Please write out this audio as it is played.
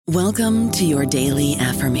Welcome to your daily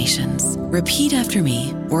affirmations. Repeat after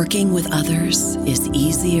me. Working with others is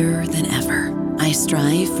easier than ever. I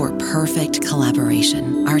strive for perfect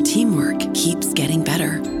collaboration. Our teamwork keeps getting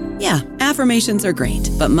better. Yeah, affirmations are great,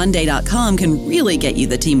 but Monday.com can really get you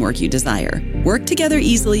the teamwork you desire. Work together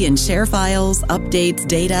easily and share files, updates,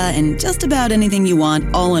 data, and just about anything you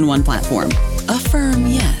want all in one platform. Affirm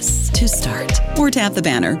yes to start, or tap the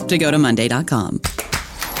banner to go to Monday.com.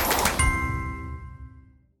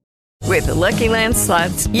 With the Lucky Land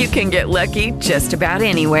Slots, you can get lucky just about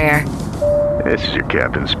anywhere. This is your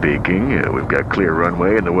captain speaking. We've got clear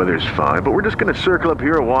runway and the weather's fine, but we're just going to circle up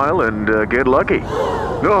here a while and get lucky.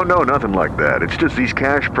 No, nothing like that. It's just these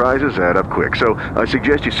cash prizes add up quick. So I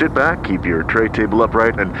suggest you sit back, keep your tray table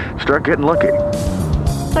upright, and start getting lucky.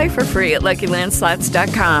 Play for free at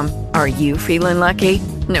LuckyLandSlots.com. Are you feeling lucky?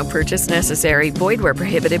 No purchase necessary. Void where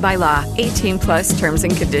prohibited by law. 18+ terms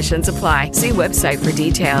and conditions apply. See website for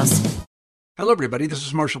details. Hello, everybody. This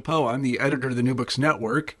is Marshall Poe. I'm the editor of the New Books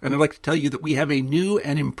Network, and I'd like to tell you that we have a new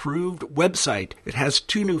and improved website. It has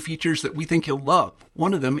 2 new features that we think you'll love.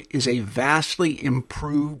 One of them is a vastly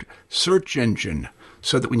improved search engine,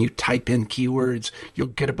 so that when you type in keywords, you'll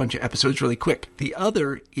get a bunch of episodes really quick. The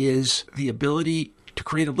other is the ability to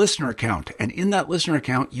create a listener account. And in that listener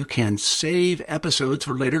account, you can save episodes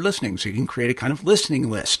for later listening. So you can create a kind of listening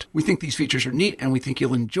list. We think these features are neat and we think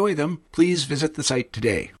you'll enjoy them. Please visit the site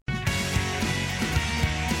today.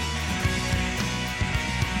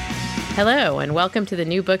 Hello, and welcome to the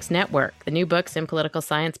New Books Network, the New Books in Political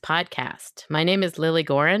Science podcast. My name is Lily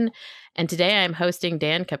Gorin, and today I'm hosting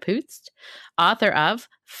Dan Kapust, author of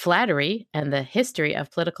Flattery and the History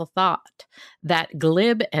of Political Thought, That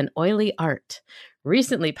Glib and Oily Art,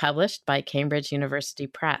 recently published by Cambridge University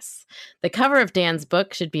Press. The cover of Dan's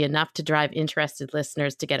book should be enough to drive interested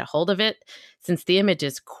listeners to get a hold of it, since the image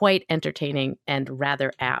is quite entertaining and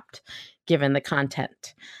rather apt, given the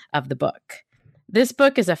content of the book. This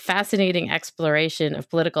book is a fascinating exploration of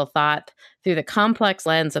political thought through the complex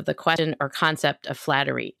lens of the question or concept of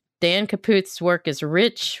flattery. Dan Kapust's work is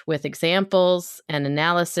rich with examples and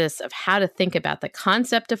analysis of how to think about the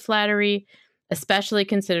concept of flattery, especially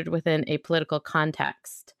considered within a political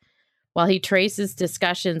context, while he traces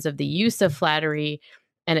discussions of the use of flattery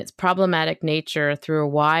and its problematic nature through a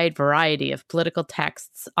wide variety of political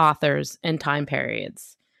texts, authors, and time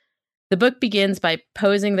periods. The book begins by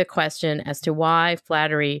posing the question as to why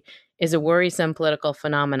flattery is a worrisome political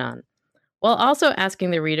phenomenon, while also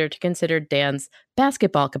asking the reader to consider Dan's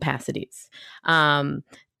basketball capacities, and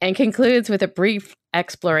concludes with a brief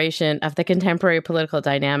exploration of the contemporary political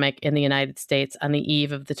dynamic in the United States on the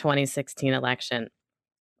eve of the 2016 election.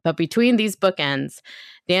 But between these bookends,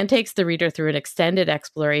 Dan takes the reader through an extended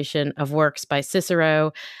exploration of works by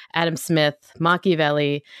Cicero, Adam Smith,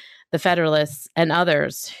 Machiavelli, the Federalists, and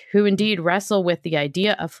others who indeed wrestle with the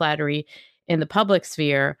idea of flattery in the public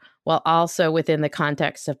sphere while also within the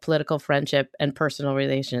context of political friendship and personal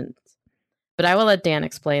relations. But I will let Dan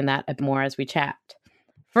explain that a bit more as we chat.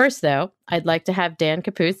 First, though, I'd like to have Dan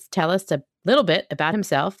Kapust tell us a little bit about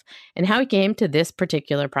himself and how he came to this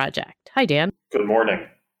particular project. Hi, Dan. Good morning.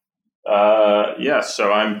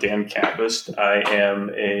 So I'm Dan Kapust. I am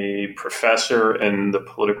a professor in the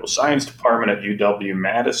political science department at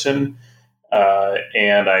UW-Madison,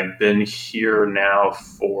 and I've been here now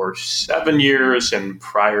for 7 years, and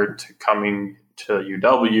prior to coming to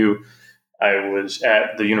UW, I was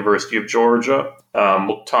at the University of Georgia.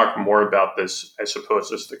 We'll talk more about this, I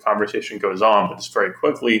suppose, as the conversation goes on, but just very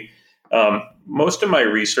quickly, most of my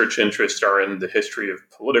research interests are in the history of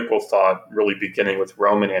political thought, really beginning with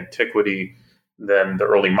Roman antiquity, then the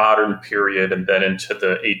early modern period, and then into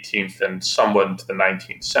the 18th and somewhat into the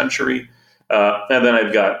 19th century. And then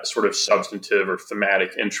I've got sort of substantive or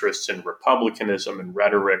thematic interests in republicanism and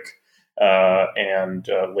rhetoric, and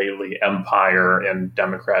lately empire and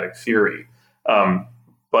democratic theory.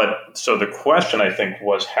 But so the question, I think,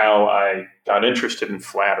 was how I got interested in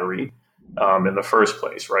flattery in the first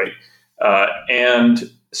place, right? And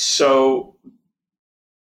so,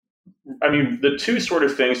 I mean, the two sort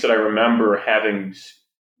of things that I remember having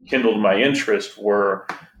kindled my interest were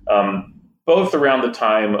both around the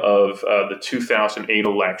time of the 2008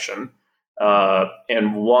 election.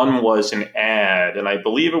 And one was an ad, and I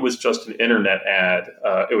believe it was just an internet ad.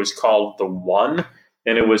 It was called The One,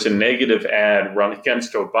 and it was a negative ad run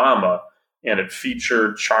against Obama, and it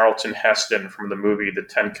featured Charlton Heston from the movie The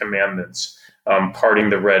Ten Commandments, parting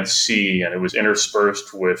the Red Sea, and it was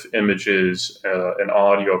interspersed with images and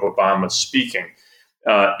audio of Obama speaking.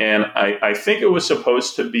 And I think it was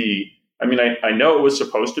supposed to be, I mean, I know it was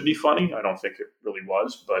supposed to be funny. I don't think it really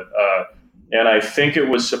was, but And I think it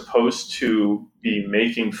was supposed to be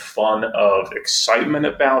making fun of excitement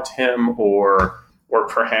about him, or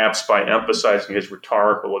perhaps by emphasizing his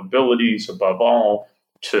rhetorical abilities above all,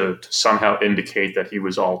 to somehow indicate that he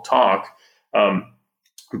was all talk.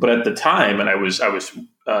 But at the time, and I was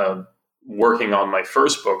working on my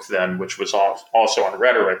first book then, which was also on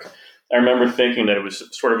rhetoric, I remember thinking that it was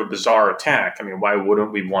sort of a bizarre attack. I mean, why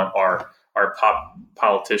wouldn't we want our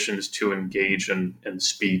politicians to engage in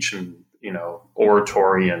speech and,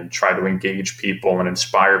 oratory, and try to engage people and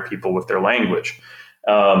inspire people with their language?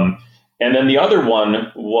 And then the other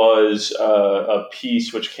one was a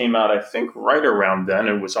piece which came out, I think, right around then.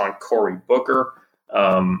 It was on Cory Booker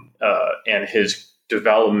and his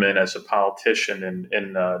development as a politician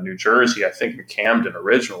in New Jersey, I think in Camden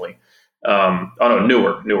originally.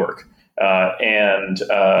 Newark. And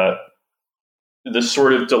the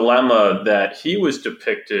sort of dilemma that he was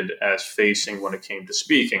depicted as facing when it came to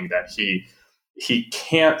speaking, that he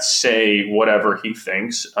can't say whatever he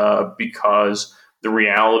thinks because the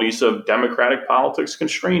realities of democratic politics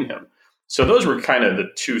constrain him. So those were kind of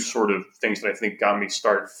the two sort of things that I think got me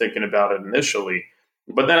started thinking about it initially.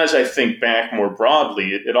 But then as I think back more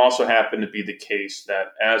broadly, it also happened to be the case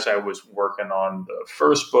that as I was working on the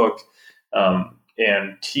first book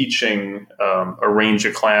and teaching a range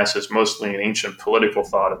of classes, mostly in ancient political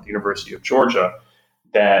thought at the University of Georgia,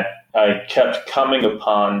 that I kept coming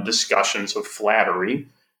upon discussions of flattery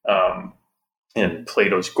in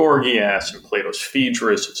Plato's Gorgias and Plato's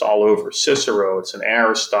Phaedrus. It's all over Cicero. It's in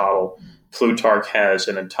Aristotle. Plutarch has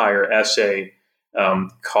an entire essay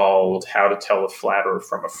called How to Tell a Flatterer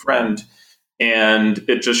from a Friend. And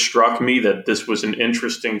it just struck me that this was an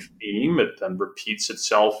interesting theme. It then repeats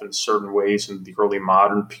itself in certain ways in the early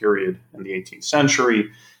modern period in the 18th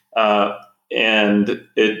century. And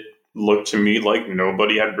it looked to me like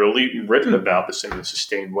nobody had really written about this in a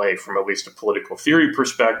sustained way from at least a political theory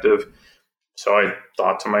perspective. So I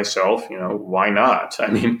thought to myself, why not? I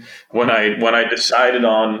mean, when I decided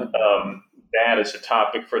on that as a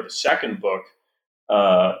topic for the second book,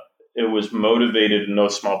 it was motivated in no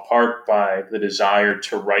small part by the desire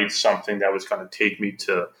to write something that was going to take me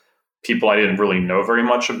to people I didn't really know very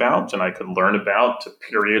much about, and I could learn about, to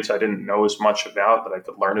periods I didn't know as much about, but I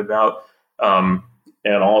could learn about.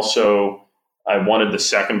 And also, I wanted the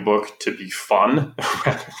second book to be fun,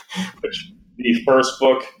 which the first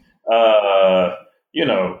book, I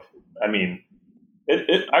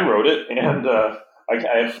wrote it, and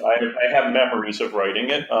I have memories of writing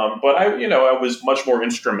it, but I was much more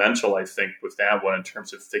instrumental, I think, with that one in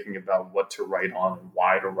terms of thinking about what to write on and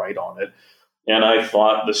why to write on it. And I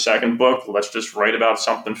thought the second book, let's just write about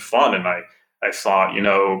something fun. And I thought,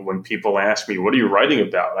 when people ask me, what are you writing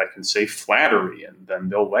about? I can say flattery, and then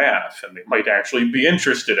they'll laugh, and they might actually be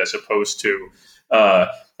interested, as opposed to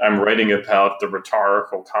I'm writing about the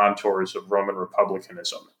rhetorical contours of Roman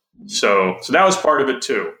republicanism. So that was part of it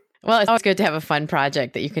too. Well, it's always good to have a fun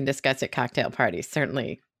project that you can discuss at cocktail parties.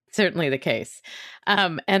 Certainly the case.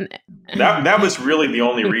 And that was really the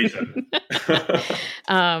only reason.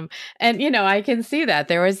 And I can see that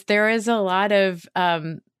there is a lot of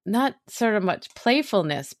not sort of much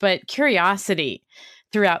playfulness, but curiosity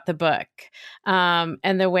throughout the book,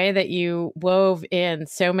 and the way that you wove in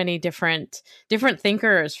so many different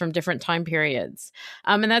thinkers from different time periods.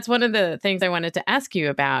 And that's one of the things I wanted to ask you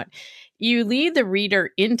about. You lead the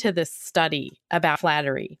reader into this study about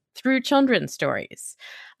flattery through children's stories,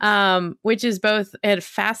 which is both a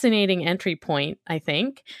fascinating entry point, I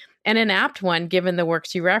think, and an apt one given the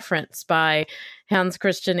works you reference by Hans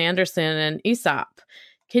Christian Andersen and Aesop.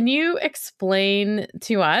 Can you explain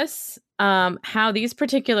to us how these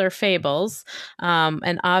particular fables,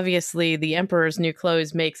 and obviously the Emperor's New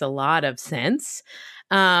Clothes makes a lot of sense,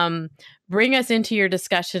 bring us into your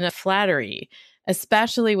discussion of flattery,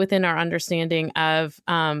 especially within our understanding of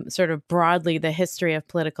sort of broadly the history of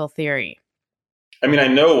political theory? I mean, I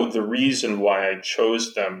know the reason why I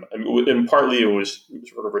chose them, and partly it was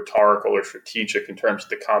sort of rhetorical or strategic in terms of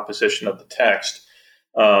the composition of the text.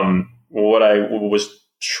 What I was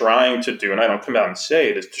trying to do, and I don't come out and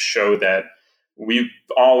say it, is to show that we've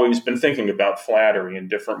always been thinking about flattery in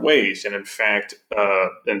different ways. And in fact,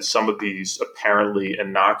 in some of these apparently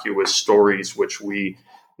innocuous stories, which we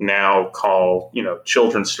now call,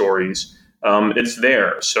 children's stories, it's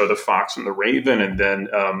there. So the Fox and the Raven, and then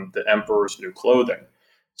the Emperor's New Clothing.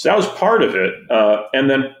 So that was part of it.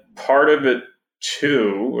 And then part of it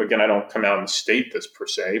too, again, I don't come out and state this per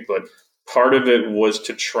se, but part of it was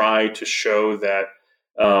to try to show that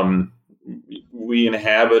we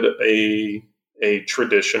inhabit a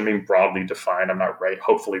tradition, broadly defined. I'm not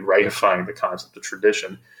hopefully rigifying the concept of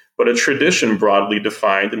tradition, but a tradition broadly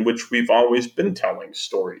defined in which we've always been telling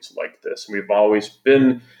stories like this. We've always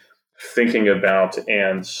been thinking about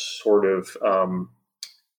and sort of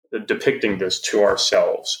depicting this to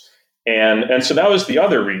ourselves. And so that was the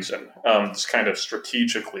other reason, this kind of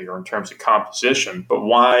strategically or in terms of composition, but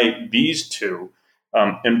why these two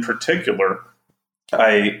in particular.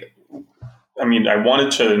 I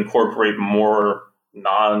wanted to incorporate more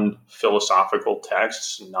non-philosophical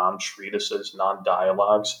texts, non-treatises,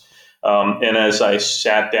 non-dialogues. And as I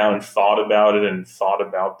sat down and thought about it and thought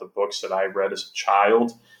about the books that I read as a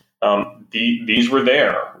child, these were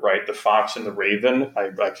there, right? The Fox and the Raven.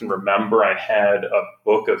 I can remember I had a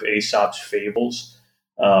book of Aesop's Fables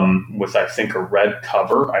with, I think, a red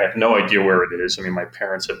cover. I have no idea where it is. I mean, my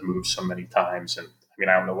parents have moved so many times, and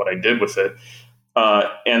I don't know what I did with it.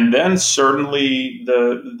 And then certainly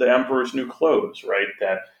the Emperor's New Clothes, right?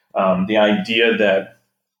 That the idea that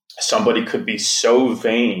somebody could be so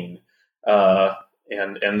vain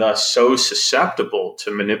and thus so susceptible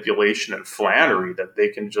to manipulation and flattery that they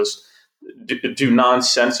can just do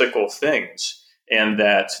nonsensical things, and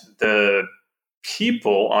that the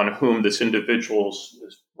people on whom this individual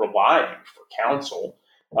is relying for counsel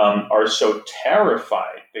are so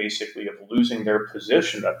terrified, basically, of losing their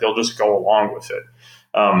position that they'll just go along with it.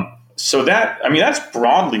 So that's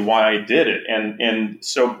broadly why I did it. And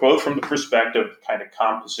so both from the perspective of kind of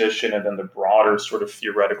composition and then the broader sort of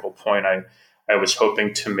theoretical point I was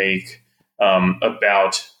hoping to make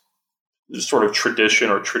about the sort of tradition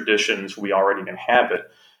or traditions we already inhabit.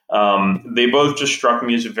 They both just struck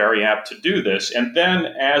me as very apt to do this. And then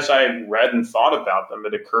as I read and thought about them,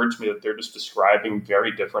 it occurred to me that they're just describing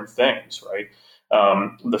very different things, right?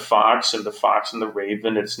 The fox and the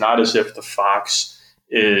raven, it's not as if the fox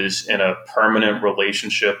is in a permanent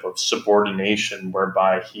relationship of subordination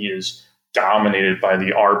whereby he is dominated by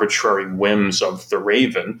the arbitrary whims of the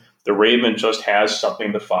raven. The raven just has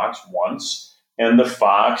something the fox wants, and the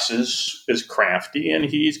fox is crafty, and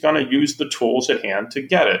he's going to use the tools at hand to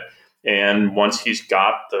get it. And once he's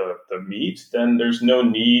got the meat, then there's no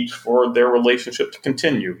need for their relationship to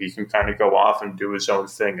continue. He can kind of go off and do his own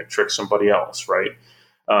thing and trick somebody else, right?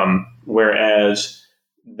 Whereas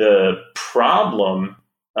the problem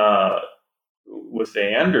with the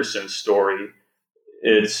Anderson story,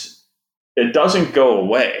 it doesn't go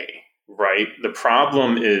away, right? The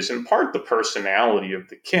problem is in part the personality of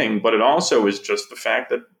the king, but it also is just the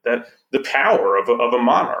fact that the power of a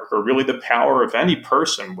monarch, or really the power of any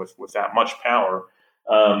person with that much power,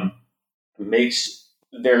 makes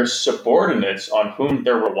their subordinates on whom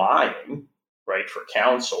they're relying, right, for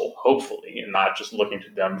counsel, hopefully, and not just looking to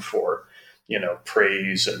them for,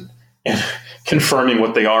 praise and confirming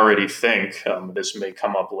what they already think. This may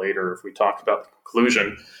come up later if we talk about the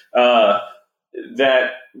conclusion.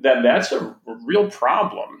 That's a real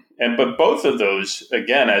problem. But both of those,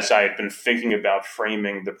 again, as I had been thinking about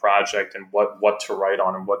framing the project and what to write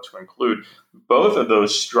on and what to include, both of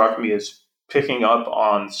those struck me as picking up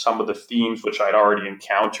on some of the themes which I'd already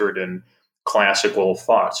encountered in classical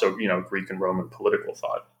thought, so Greek and Roman political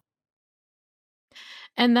thought.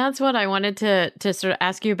 And that's what I wanted to sort of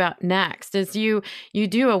ask you about next, is you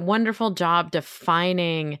do a wonderful job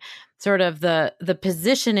defining sort of the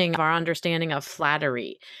positioning of our understanding of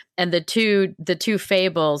flattery. And the two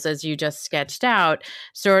fables, as you just sketched out,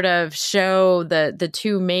 sort of show the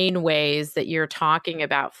two main ways that you're talking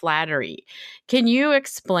about flattery. Can you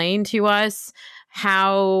explain to us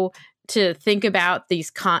how to think about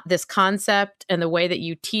this concept and the way that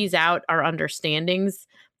you tease out our understandings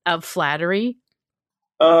of flattery?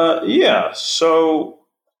 Yeah. So,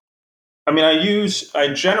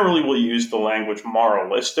 I generally will use the language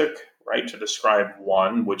moralistic, right, to describe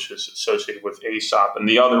one, which is associated with Aesop, and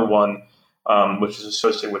the other one, which is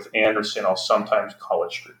associated with Anderson. I'll sometimes call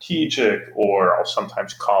it strategic, or I'll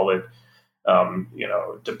sometimes call it,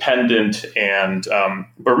 dependent. And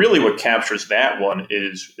but really, what captures that one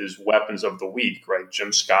is weapons of the weak, right?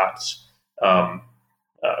 Jim Scott's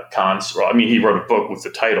concept. He wrote a book with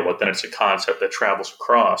the title, but then it's a concept that travels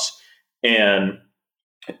across. And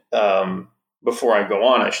before I go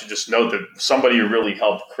on, I should just note that somebody who really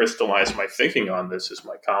helped crystallize my thinking on this is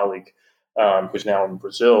my colleague, who's now in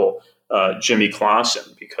Brazil, Jimmy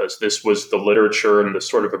Clausen, because this was the literature and the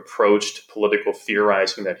sort of approach to political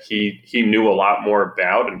theorizing that he knew a lot more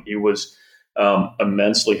about, and he was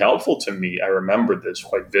immensely helpful to me. I remember this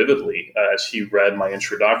quite vividly as he read my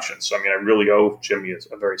introduction. So, I really owe Jimmy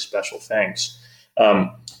a very special thanks.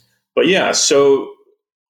 But yeah, so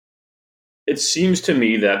it seems to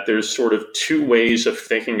me that there's sort of two ways of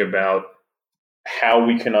thinking about how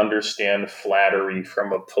we can understand flattery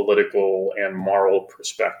from a political and moral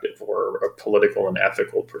perspective, or a political and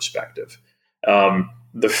ethical perspective.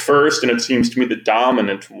 The first, and it seems to me the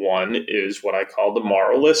dominant one, is what I call the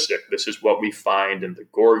moralistic. This is what we find in the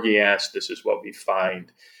Gorgias. This is what we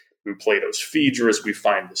find in Plato's Phaedrus. We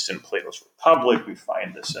find this in Plato's Republic. We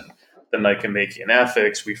find this in the Nicomachean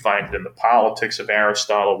Ethics. We find it in the Politics of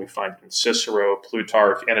Aristotle. We find it in Cicero,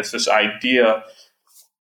 Plutarch. And it's this idea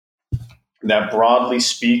that, broadly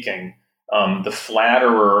speaking, the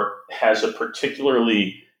flatterer has a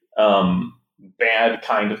particularly bad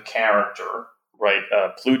kind of character, right?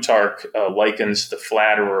 Plutarch likens the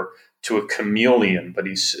flatterer to a chameleon, but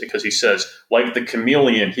because he says, like the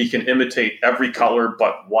chameleon, he can imitate every color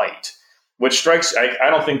but white, which strikes, I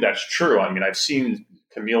don't think that's true. I mean, I've seen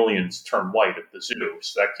chameleons turn white at the zoo,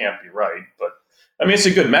 so that can't be right. But I mean, it's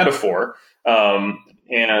a good metaphor.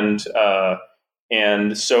 And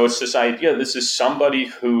so it's this idea, this is somebody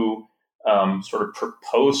who sort of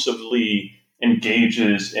purposively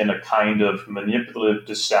engages in a kind of manipulative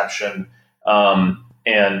deception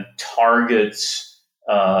and targets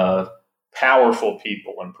powerful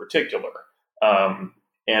people in particular.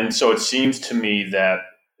 And so it seems to me that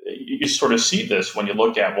you sort of see this when you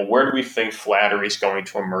look at, well, where do we think flattery is going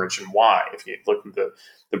to emerge and why? If you look at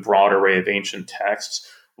the broad array of ancient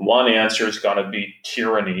texts, one answer is going to be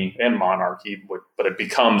tyranny and monarchy, but it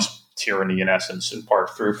becomes tyranny in essence, in part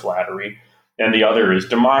through flattery. And the other is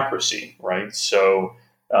democracy, right? So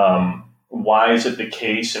why is it the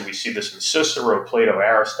case, and we see this in Cicero, Plato,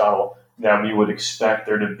 Aristotle, that we would expect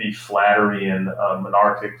there to be flattery in a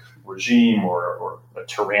monarchic regime or a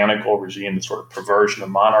tyrannical regime, the sort of perversion of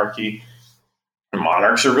monarchy? And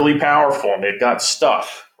monarchs are really powerful and they've got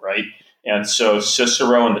stuff, right? And so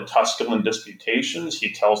Cicero in the Tusculan Disputations,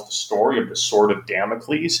 he tells the story of the sword of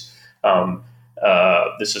Damocles.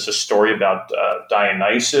 This is a story about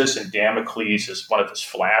Dionysus, and Damocles is one of his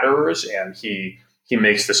flatterers, and he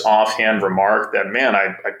makes this offhand remark that, man,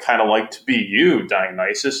 I'd kind of like to be you,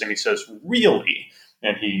 Dionysus. And he says, really?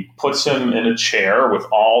 And he puts him in a chair with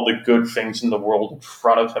all the good things in the world in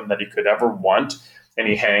front of him that he could ever want. And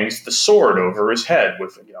he hangs the sword over his head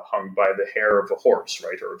with, hung by the hair of a horse,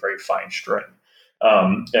 right, or a very fine string.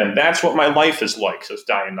 And that's what my life is like, says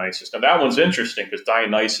Dionysus. Now, that one's interesting because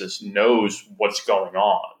Dionysus knows what's going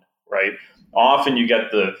on, right? Often you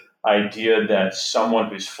get the idea that someone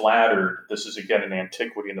who's flattered, this is again in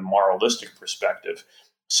antiquity in the moralistic perspective,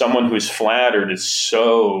 someone who's flattered is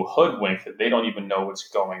so hoodwinked that they don't even know what's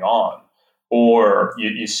going on. Or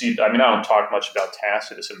you see, I mean, I don't talk much about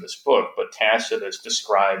Tacitus in this book, but Tacitus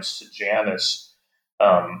describes Sejanus,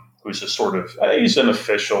 who's a sort of, he's an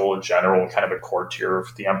official, a general, kind of a courtier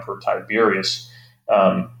of the Emperor Tiberius.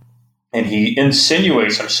 And he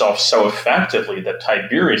insinuates himself so effectively that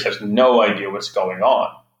Tiberius has no idea what's going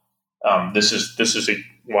on. This is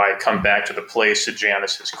why I come back to the play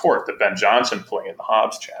Sejanus' Court, the Ben Jonson play in the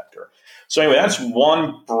Hobbes chapter. So anyway, that's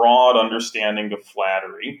one broad understanding of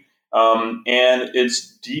flattery. And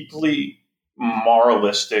it's deeply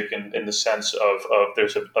moralistic in the sense of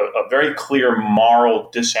there's a very clear moral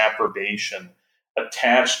disapprobation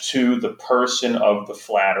attached to the person of the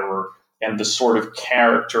flatterer and the sort of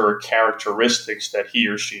character or characteristics that he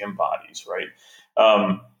or she embodies, right?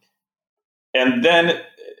 And then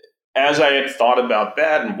as I had thought about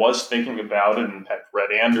that and was thinking about it and had read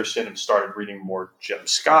Anderson and started reading more Jim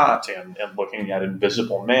Scott and looking at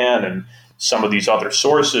Invisible Man and some of these other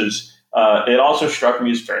sources, it also struck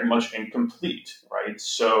me as very much incomplete, right?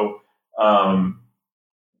 So the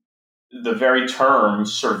very term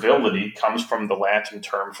servility comes from the Latin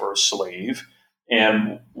term for a slave.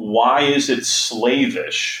 And why is it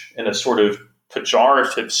slavish in a sort of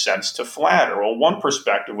pejorative sense to flatter? Well, one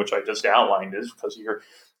perspective, which I just outlined, is because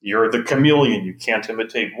you're the chameleon, you can't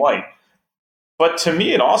imitate white. But to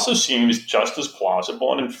me, it also seems just as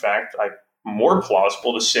plausible, and in fact, more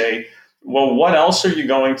plausible to say, well, what else are you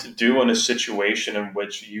going to do in a situation in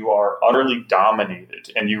which you are utterly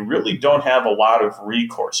dominated and you really don't have a lot of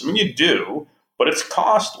recourse? I mean, you do, but it's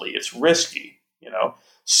costly, it's risky,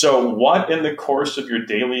 So what in the course of your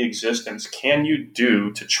daily existence can you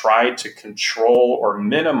do to try to control or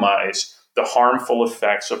minimize the harmful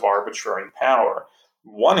effects of arbitrary power?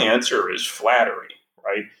 One answer is flattery,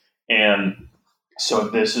 right? And so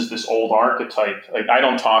this is this old archetype. Like, I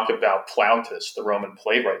don't talk about Plautus, the Roman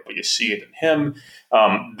playwright, but you see it in him.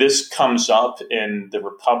 This comes up in the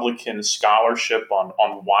Republican scholarship on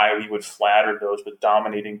why we would flatter those with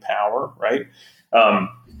dominating power, right?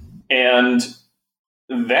 And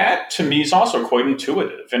that, to me, is also quite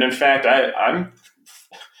intuitive. And in fact, I'm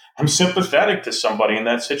sympathetic to somebody in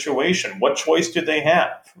that situation. What choice do they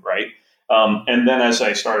have, right? And then as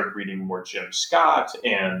I started reading more Jim Scott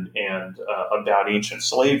and about ancient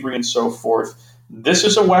slavery and so forth, this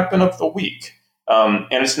is a weapon of the weak. And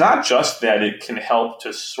it's not just that it can help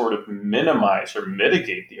to sort of minimize or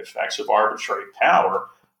mitigate the effects of arbitrary power.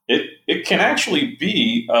 It can actually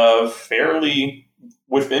be a fairly,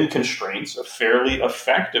 within constraints, a fairly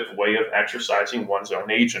effective way of exercising one's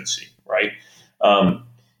own agency, right? And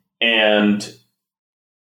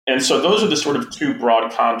so those are the sort of two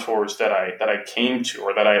broad contours that I came to,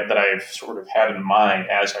 or that I've sort of had in mind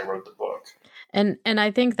as I wrote the book. And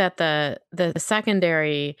I think that the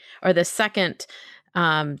secondary, or the second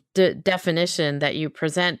definition that you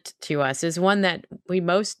present to us is one that we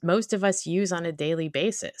most of us use on a daily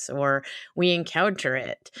basis, or we encounter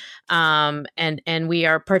it, and we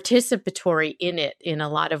are participatory in it in a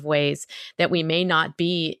lot of ways that we may not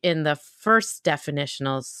be in the first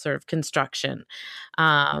definitional sort of construction.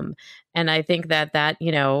 And I think that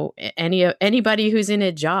anybody who's in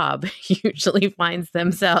a job usually finds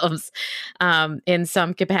themselves in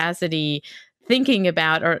some capacity thinking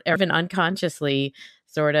about, or even unconsciously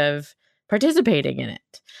sort of participating in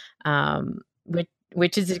it,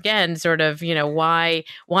 which is, again, sort of, why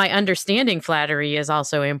understanding flattery is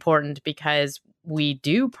also important, because we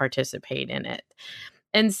do participate in it.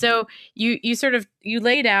 And so you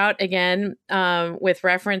laid out, again, with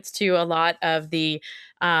reference to a lot of the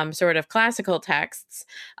sort of classical texts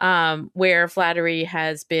where flattery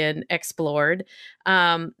has been explored.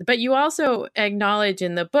 But you also acknowledge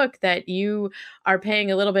in the book that you are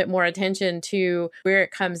paying a little bit more attention to where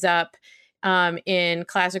it comes up in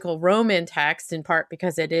classical Roman texts, in part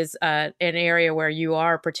because it is an area where you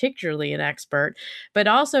are particularly an expert, but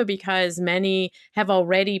also because many have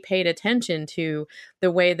already paid attention to the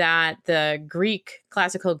way that the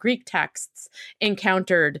classical Greek texts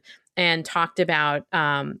encountered and talked about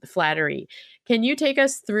flattery. Can you take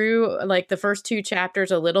us through the first two chapters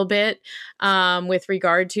a little bit with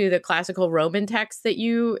regard to the classical Roman texts that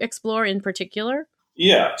you explore in particular?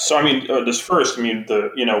 Yeah. So, why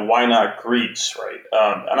not Greece, right?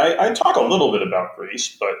 And I talk a little bit about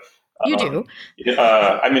Greece, but you do.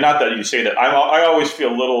 Not that you say that. I always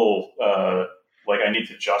feel a little like I need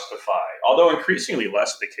to justify, although increasingly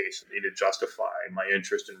less the case. I need to justify my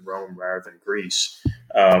interest in Rome rather than Greece.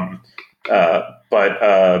 But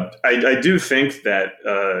I do think that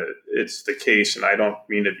it's the case, and I don't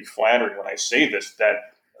mean to be flattering when I say this,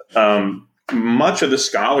 that much of the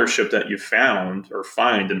scholarship that you find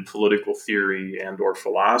in political theory and or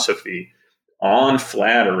philosophy on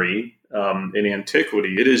flattery in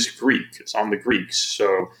antiquity, it is Greek. It's on the Greeks.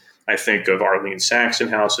 So I think of Arlene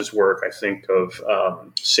Saxonhouse's work. I think of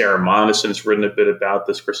Sarah Monison's written a bit about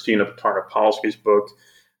this. Christina Tarnopolsky's book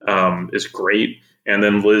is great. And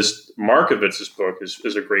then Liz Markovitz's book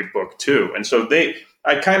is a great book too. And so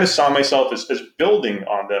I kind of saw myself as building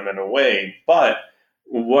on them in a way. But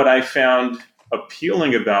what I found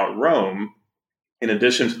appealing about Rome, in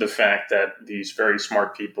addition to the fact that these very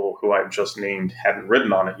smart people who I've just named hadn't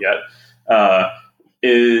written on it yet,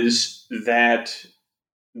 is that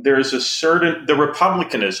there's the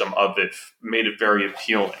republicanism of it made it very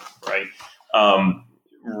appealing, right?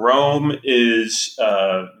 Rome is,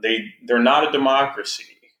 they're not a democracy.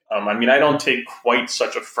 I don't take quite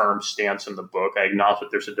such a firm stance in the book. I acknowledge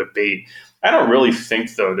that there's a debate. I don't really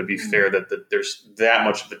think, though, to be fair, that there's that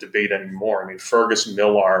much of a debate anymore. Fergus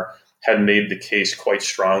Millar had made the case quite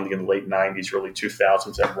strongly in the late 90s, early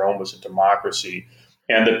 2000s that Rome was a democracy,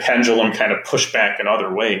 and the pendulum kind of pushed back in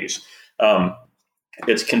other ways.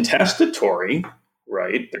 It's contestatory,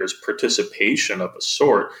 right? There's participation of a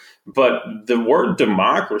sort, but the word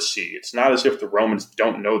democracy, it's not as if the Romans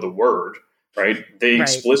don't know the word, right? They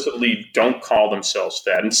explicitly don't call themselves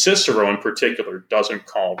that. And Cicero in particular doesn't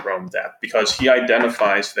call Rome that, because he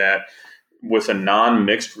identifies that with a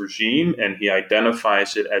non-mixed regime, and he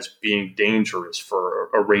identifies it as being dangerous for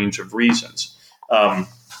a range of reasons.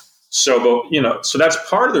 So that's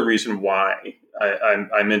part of the reason why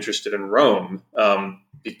I'm interested in Rome,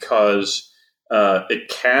 because it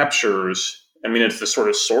captures, it's the sort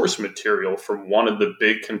of source material from one of the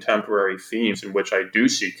big contemporary themes in which I do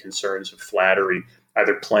see concerns of flattery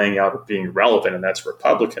either playing out or being relevant, and that's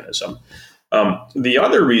republicanism. The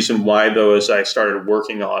other reason why, though, as I started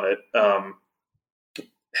working on it,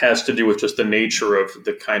 has to do with just the nature of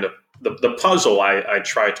the kind of the puzzle I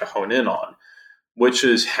try to hone in on, which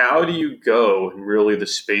is how do you go in really the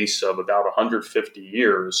space of about 150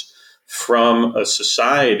 years from a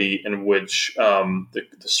society in which the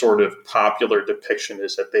sort of popular depiction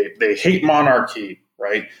is that they hate monarchy,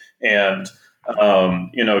 right? And,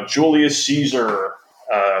 Julius Caesar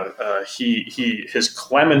His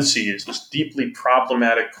clemency is this deeply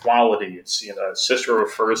problematic quality. It's, Cicero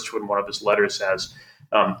refers to it in one of his letters as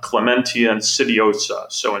clementia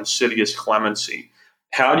insidiosa, so insidious clemency.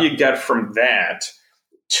 How do you get from that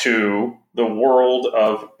to the world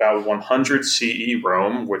of about 100 CE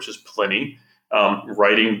Rome, which is Pliny,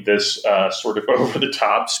 writing this sort of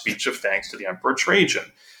over-the-top speech of thanks to the Emperor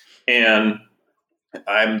Trajan? And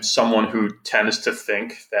I'm someone who tends to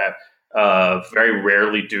think that very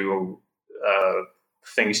rarely do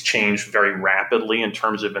things change very rapidly in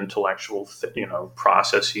terms of intellectual,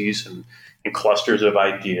 processes and clusters of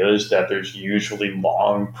ideas. That there's usually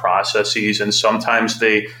long processes, and sometimes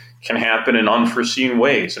they can happen in unforeseen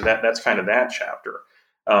ways, and that's kind of that chapter.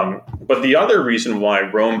 But the other reason why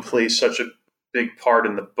Rome plays such a big part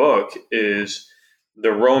in the book is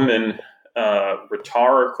the Roman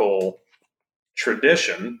rhetorical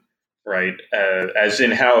tradition, right? As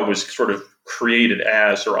in how it was sort of created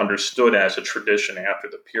as or understood as a tradition after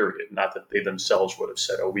the period. Not that they themselves would have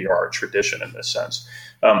said, "Oh, we are a tradition" in this sense.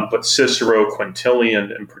 But Cicero,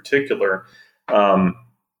 Quintilian in particular,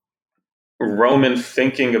 Roman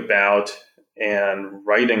thinking about and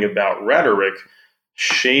writing about rhetoric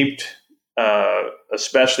shaped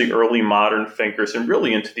especially early modern thinkers, and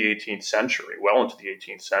really into the 18th century, well into the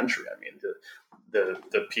 18th century. I mean,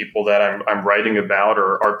 the people that I'm writing about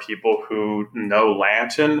are people who know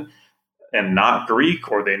Latin and not Greek,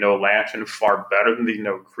 or they know Latin far better than they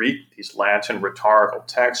know Greek. These Latin rhetorical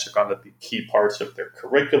texts are going to be key parts of their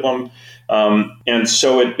curriculum. And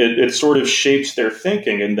so it sort of shapes their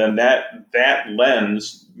thinking. And then that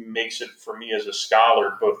lens makes it, for me as a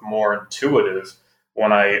scholar, both more intuitive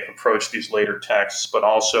when I approach these later texts, but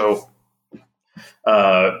also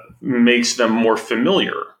makes them more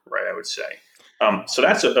familiar, right, I would say. So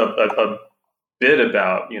that's a bit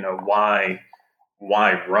about,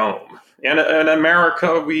 why Rome. And in America,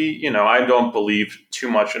 I don't believe too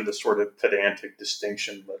much in the sort of pedantic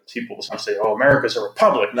distinction that people say, "Oh, America's a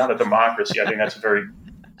republic, not a democracy." I think that's a very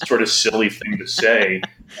sort of silly thing to say.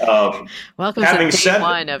 Welcome to day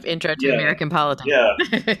one of Intro to American Politics. Yeah.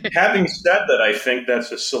 Having said that, I think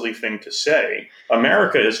that's a silly thing to say.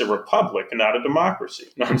 America is a republic and not a democracy.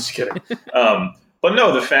 No, I'm just kidding. But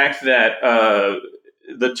no, the fact that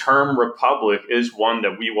the term republic is one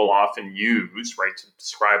that we will often use, right, to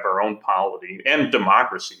describe our own polity and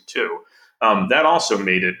democracy too. That also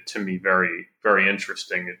made it, to me, very, very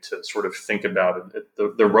interesting to sort of think about it,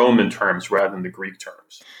 the Roman terms rather than the Greek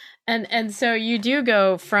terms. And so you do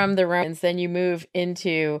go from the Romans, then you move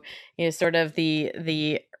into sort of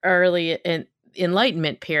the early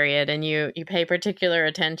Enlightenment period, and you pay particular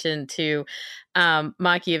attention to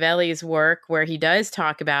Machiavelli's work, where he does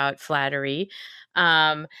talk about flattery,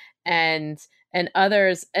 and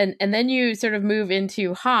others, and then you sort of move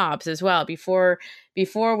into Hobbes as well before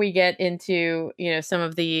we get into some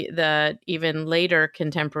of the even later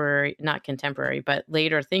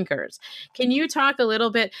later thinkers. Can you talk a little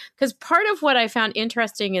bit, because part of what I found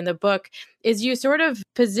interesting in the book is you sort of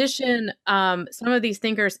position some of these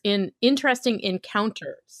thinkers in interesting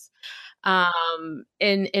encounters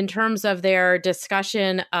in terms of their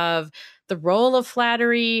discussion of the role of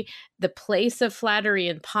flattery, the place of flattery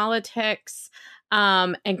in politics,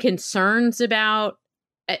 and concerns about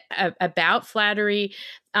flattery,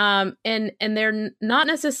 and they're not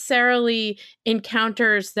necessarily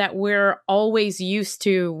encounters that we're always used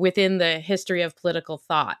to within the history of political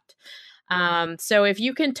thought. So if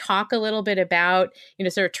you can talk a little bit about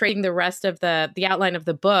sort of trading the rest of the outline of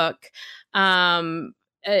the book, and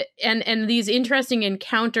these interesting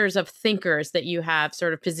encounters of thinkers that you have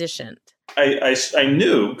sort of positioned. I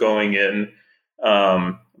knew going in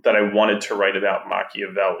that I wanted to write about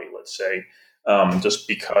Machiavelli, let's say, just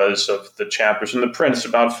because of the chapters in The Prince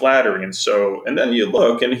about flattery. And then you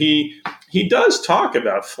look, and he does talk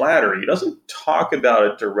about flattery. He doesn't talk about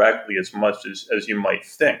it directly as much as you might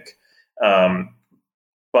think.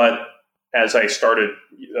 But as I started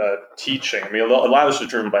teaching, a lot of this was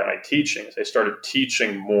driven by my teaching. As I started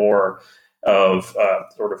teaching more of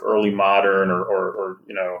sort of early modern or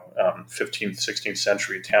 15th, 16th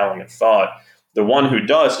century Italian thought, the one who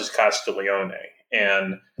does is Castiglione.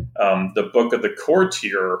 And the Book of the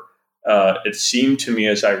Courtier, it seemed to me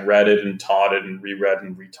as I read it and taught it and reread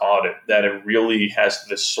and retaught it, that it really has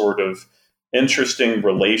this sort of interesting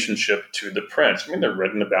relationship to the Prince. They're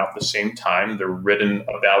written about the same time. They're written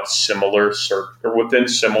about within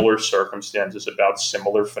similar circumstances, about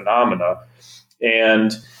similar phenomena.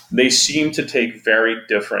 And they seem to take very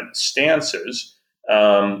different stances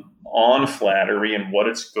on flattery and what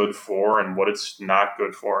it's good for and what it's not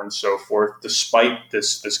good for and so forth, despite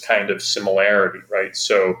this kind of similarity, right?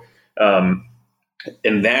 So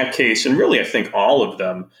in that case, and really I think all of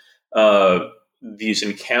them, these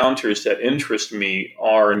encounters that interest me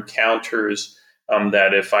are encounters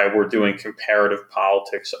that if I were doing comparative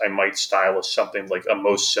politics, I might style as something like a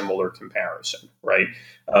most similar comparison, right?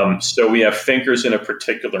 So we have thinkers in a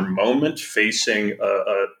particular moment facing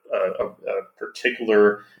a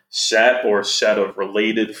particular set of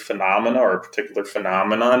related phenomena or a particular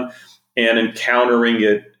phenomenon and encountering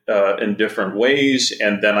it in different ways,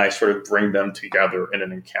 and then I sort of bring them together in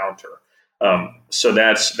an encounter. So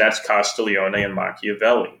that's Castiglione and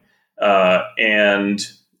Machiavelli, and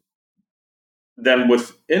then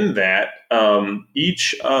within that,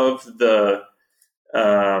 each of the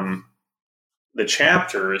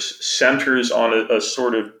chapters centers on a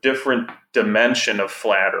sort of different dimension of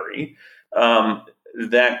flattery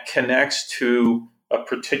that connects to a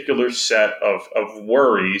particular set of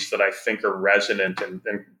worries that I think are resonant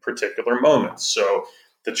in particular moments. So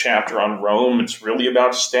the chapter on Rome, it's really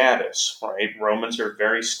about status, right? Romans are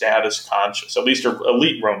very status conscious, at least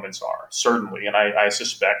elite Romans are, certainly. And I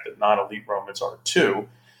suspect that non-elite Romans are too.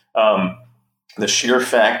 The sheer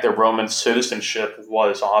fact that Roman citizenship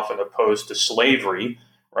was often opposed to slavery,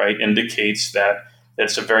 right, indicates that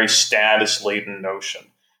it's a very status-laden notion.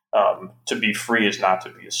 To be free is not to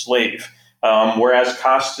be a slave. Whereas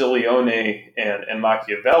Castiglione and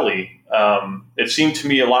Machiavelli, it seemed to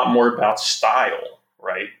me a lot more about style,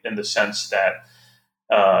 right? In the sense that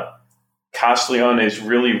Castiglione is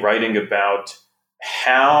really writing about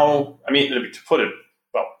how, to put it,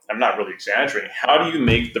 well, I'm not really exaggerating. How do you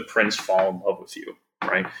make the prince fall in love with you,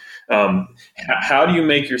 right? How do you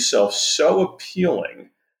make yourself so appealing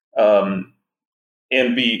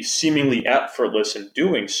and be seemingly effortless in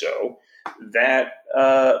doing so that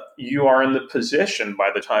you are in the position by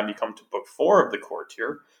the time you come to book 4 of the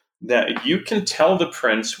Courtier that you can tell the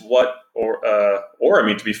prince what,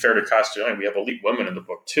 to be fair to Castiglione, we have elite women in the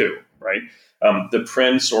book too, right? The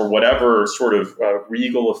prince or whatever sort of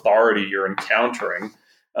regal authority you're encountering,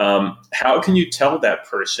 how can you tell that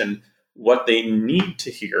person what they need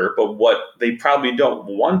to hear, but what they probably don't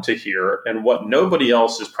want to hear and what nobody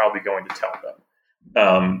else is probably going to tell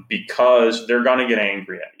them because they're going to get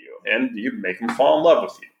angry at you and you make them fall in love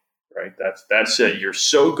with you. Right. That's it. You're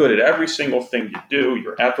so good at every single thing you do.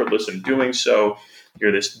 You're effortless in doing so.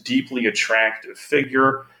 You're this deeply attractive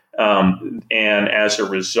figure. And as a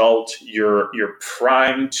result, you're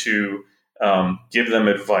primed to give them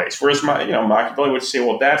advice. Whereas Machiavelli would say,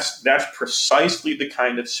 well, that's precisely the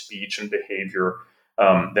kind of speech and behavior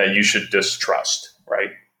that you should distrust.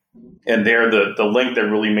 Right. And there, the link that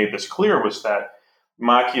really made this clear was that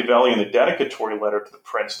Machiavelli in the dedicatory letter to the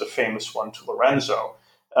prince, the famous one to Lorenzo,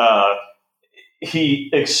 he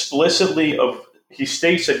states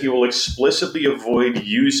that he will explicitly avoid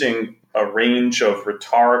using a range of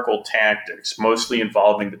rhetorical tactics, mostly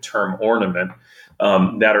involving the term ornament,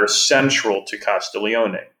 that are central to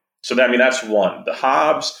Castiglione. So that's one. The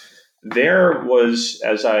Hobbes, there was,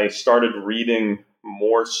 as I started reading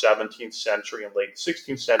more 17th century and late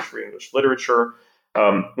 16th century English literature,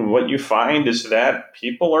 what you find is that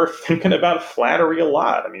people are thinking about flattery a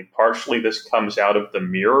lot. Partially this comes out of the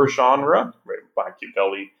mirror genre, right?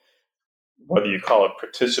 Machiavelli, whether you call it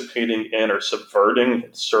participating in or subverting,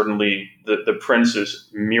 it's certainly the prince is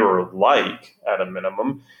mirror-like at a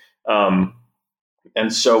minimum.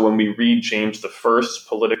 And so when we read James I's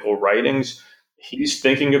political writings, he's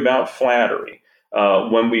thinking about flattery.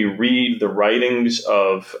 When we read the writings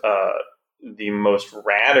of the most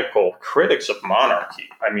radical critics of monarchy,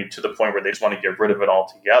 to the point where they just want to get rid of it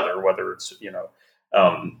altogether, whether it's,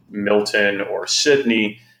 Milton or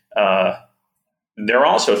Sidney, they're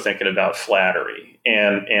also thinking about flattery.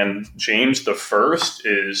 And James I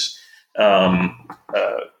is,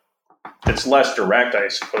 it's less direct, I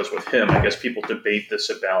suppose, with him. I guess people debate this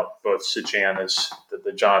about both Sejanus,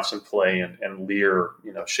 the Johnson play, and Lear,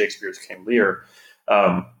 Shakespeare's King Lear.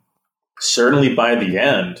 Certainly by the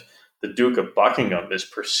end, the Duke of Buckingham is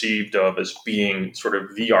perceived of as being sort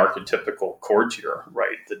of the archetypical courtier,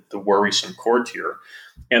 right? The worrisome courtier.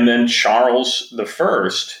 And then Charles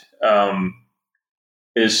I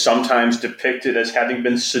is sometimes depicted as having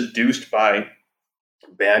been seduced by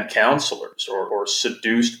bad counselors or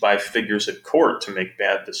seduced by figures at court to make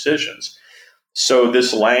bad decisions. So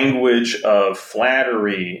this language of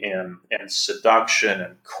flattery and seduction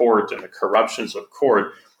and court and the corruptions of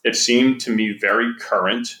court, it seemed to me very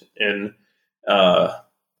current in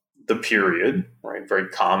the period, right? Very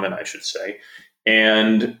common, I should say.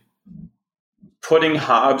 And putting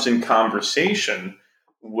Hobbes in conversation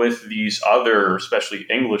with these other, especially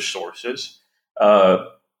English sources,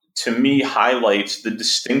 to me, highlights the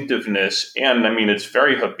distinctiveness. And I mean, it's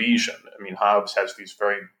very Hobbesian. I mean, Hobbes has these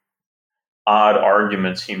very odd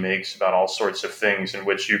arguments he makes about all sorts of things in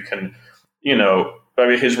which you can, I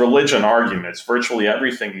mean, his religion arguments, virtually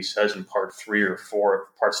everything he says in parts 3 and 4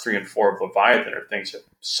 of Leviathan are things that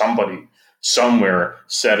somebody somewhere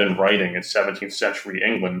said in writing in 17th century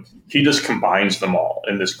England. He just combines them all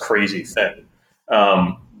in this crazy thing.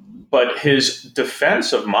 But his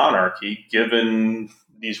defense of monarchy, given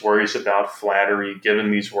these worries about flattery, given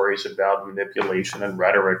these worries about manipulation and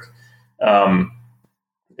rhetoric,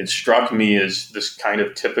 it struck me as this kind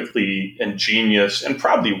of typically ingenious and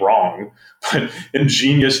probably wrong, but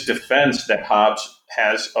ingenious defense that Hobbes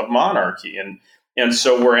has of monarchy. And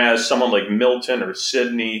so whereas someone like Milton or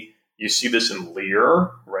Sidney, you see this in Lear,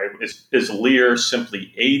 right? Is Lear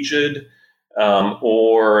simply aged,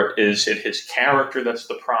 or is it his character that's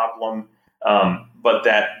the problem? But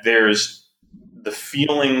that there's the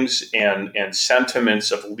feelings and sentiments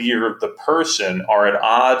of Lear, the person, are at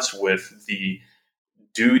odds with the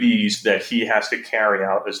duties that he has to carry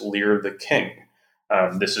out as Lear the king.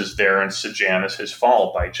 This is there in Sejanus His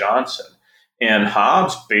Fall by Johnson. And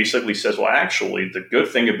Hobbes basically says, well, actually, the good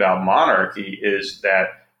thing about monarchy is that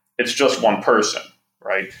it's just one person,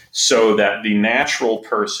 right? So that the natural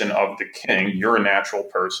person of the king, you're a natural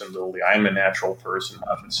person, Lily, I'm a natural person,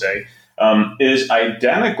 I would say, is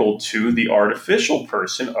identical to the artificial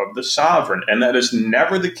person of the sovereign. And that is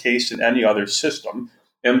never the case in any other system.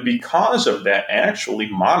 And because of that, actually,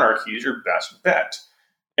 monarchy is your best bet.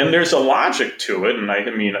 And there's a logic to it. And I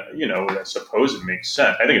mean, I suppose it makes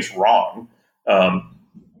sense. I think it's wrong.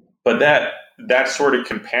 But that sort of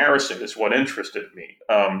comparison is what interested me.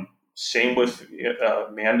 Same with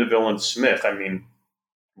Mandeville and Smith. I mean,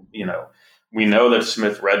 we know that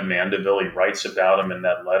Smith read Mandeville. He writes about him in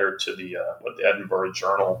that letter to the Edinburgh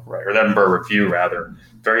Journal, right, or the Edinburgh Review, rather.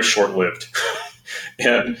 Very short-lived.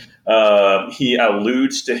 And he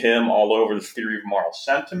alludes to him all over the theory of moral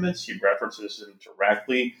sentiments. He references him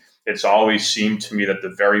directly. It's always seemed to me that the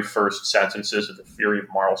very first sentences of the theory of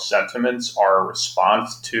moral sentiments are a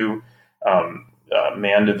response to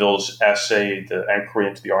Mandeville's essay, The Enquiry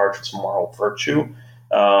into the Origins of Moral Virtue.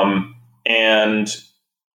 And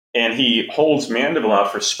he holds Mandeville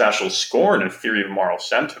out for special scorn in theory of moral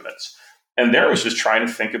sentiments. And there was just trying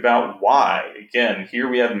to think about why. Again, here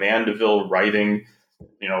we have Mandeville writing,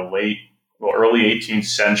 early 18th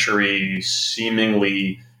century,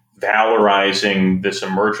 seemingly valorizing this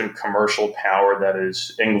emergent commercial power that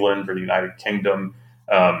is England or the United Kingdom.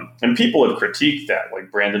 And people have critiqued that,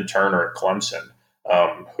 like Brandon Turner at Clemson,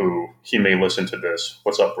 who he may listen to this.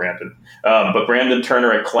 What's up, Brandon? But Brandon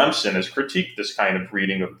Turner at Clemson has critiqued this kind of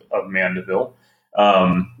reading of Mandeville,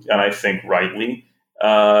 and I think rightly.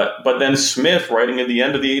 But then Smith, writing at the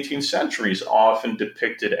end of the 18th century, is often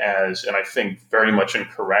depicted as, and I think very much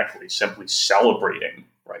incorrectly, simply celebrating,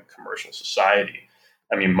 right, commercial society.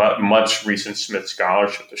 I mean, much recent Smith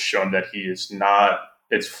scholarship has shown that he is not,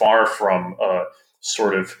 it's far from a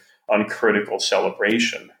sort of uncritical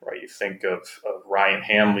celebration, right? You think of Ryan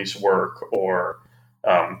Hanley's work or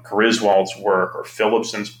Griswold's work or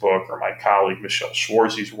Phillipson's book or my colleague Michelle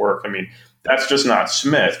Schwarzy's work. I mean, that's just not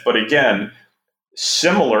Smith. But again,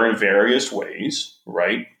 similar in various ways,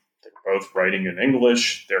 right? They're both writing in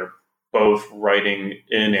English. They're both writing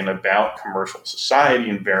in and about commercial society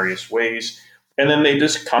in various ways. And then they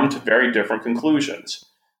just come to very different conclusions.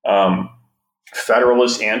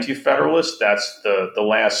 Federalist, anti-federalist, that's the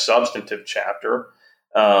last substantive chapter.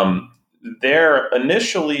 There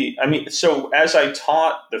initially, so as I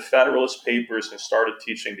taught the Federalist papers and started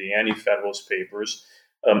teaching the anti-Federalist papers,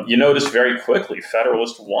 you notice very quickly,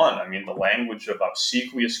 Federalist 1, the language of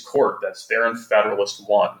obsequious court, that's there in Federalist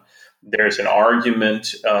 1. There's an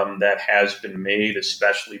argument that has been made,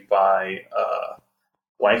 especially by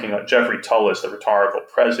blanking on Jeffrey Tullis, the rhetorical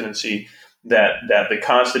presidency, that the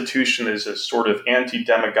Constitution is a sort of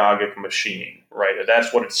anti-demagogic machine, right?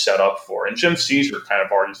 That's what it's set up for. And Jim Caesar kind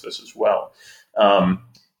of argues this as well. And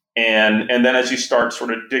then as you start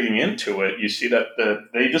sort of digging into it, you see that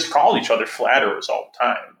they just call each other flatterers all the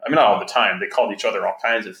time. Not all the time. They called each other all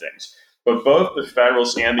kinds of things. But both the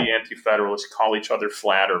Federalists and the Anti-Federalists call each other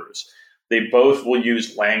flatterers. They both will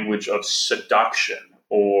use language of seduction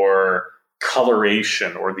or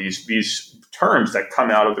coloration or these terms that come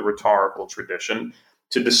out of the rhetorical tradition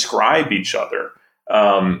to describe each other.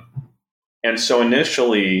 And so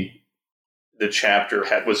initially, the chapter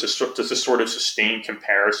was just a sort of sustained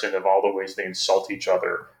comparison of all the ways they insult each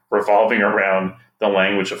other, revolving around the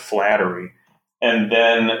language of flattery. And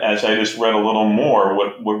then as I just read a little more,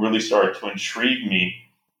 what really started to intrigue me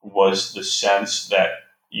was the sense that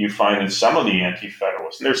you find in some of the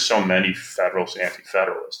anti-federalists, and there's so many Federalists and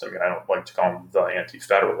anti-federalists. I mean, I don't like to call them the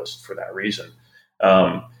anti-federalists for that reason.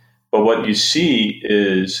 But what you see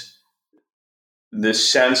is the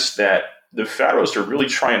sense that the Federalists are really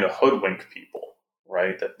trying to hoodwink people,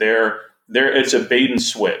 right? That it's a bait and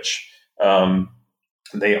switch.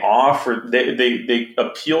 They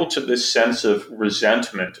appeal to this sense of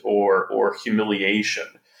resentment or humiliation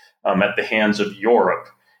at the hands of Europe.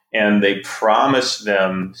 And they promise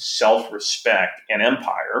them self-respect and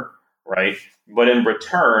empire, right? But in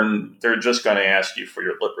return, they're just going to ask you for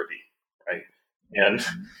your liberty, right? And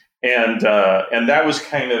that was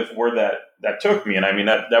kind of where that took me. And I mean,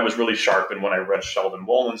 that was really sharpened when I read Sheldon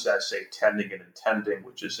Wollin's essay, Tending and Intending,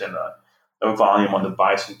 which is in a volume on the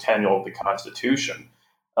bicentennial of the Constitution.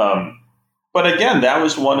 But again, that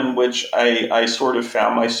was one in which I sort of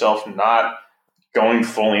found myself not going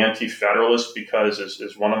full anti-federalist because, as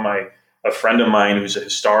a friend of mine who's a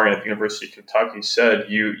historian at the University of Kentucky said,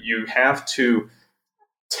 you have to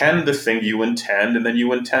tend the thing you intend, and then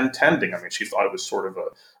you intend tending. I mean, she thought it was sort of a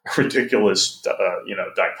ridiculous,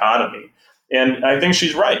 dichotomy, and I think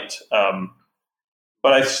she's right.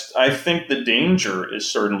 But I think the danger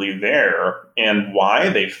is certainly there, and why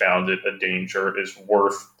they found it a danger is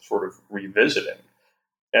worth sort of revisiting.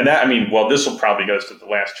 And that, I mean, well, this will probably go to the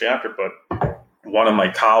last chapter, but one of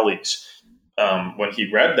my colleagues, when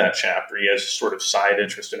he read that chapter, he has a sort of side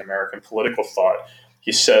interest in American political thought.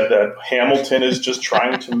 He said that Hamilton is just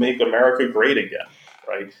trying to make America great again,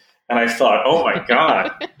 right? And I thought, oh my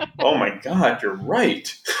God, you're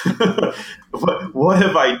right. what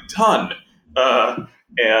have I done?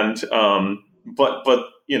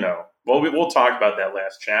 We'll talk about that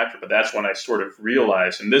last chapter, but that's when I sort of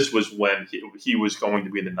realized, and this was when he was going to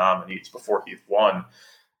be the nominee before he won.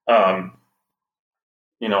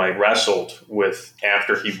 I wrestled with,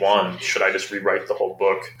 after he won, should I just rewrite the whole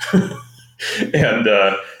book? and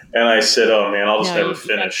I said, oh man, I'll just never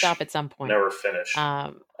finish. Stop at some point. Never finish.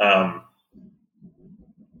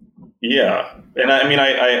 Yeah. And I mean,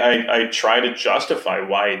 I try to justify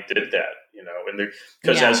why I did that,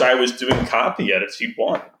 because as I was doing copy edits, he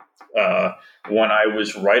won. When I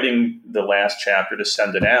was writing the last chapter to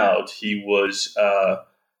send it out, he was,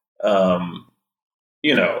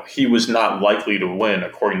 he was not likely to win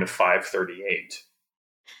according to 538.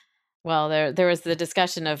 Well, there was the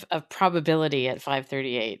discussion of probability at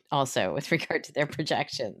 538 also with regard to their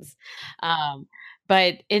projections.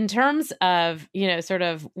 But in terms of, sort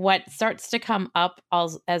of what starts to come up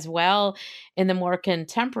as well in the more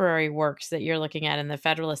contemporary works that you're looking at in the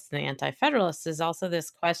Federalists and the Anti-Federalists is also this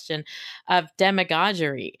question of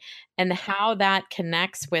demagoguery and how that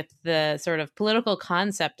connects with the sort of political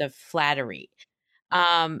concept of flattery.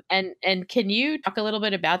 And can you talk a little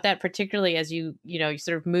bit about that, particularly as you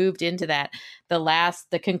sort of moved into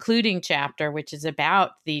the concluding chapter, which is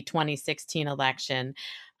about the 2016 election.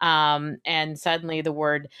 And suddenly the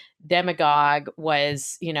word demagogue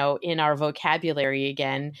was, in our vocabulary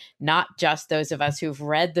again, not just those of us who've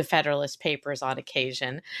read the Federalist Papers on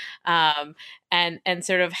occasion. And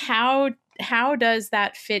sort of how does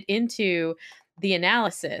that fit into the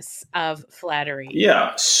analysis of flattery?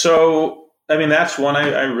 Yeah. So, I mean, that's one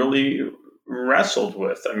I really wrestled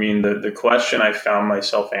with. I mean, the question I found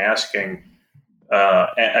myself asking,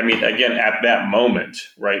 I mean, again, at that moment,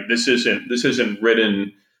 right? This isn't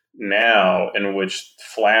written now, in which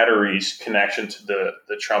flattery's connection to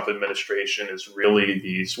the Trump administration is really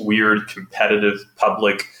these weird competitive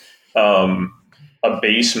public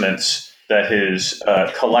abasements that his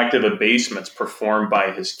collective abasements performed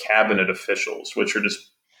by his cabinet officials, which are just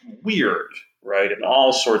weird, right, in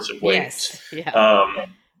all sorts of ways. Yes. Yeah.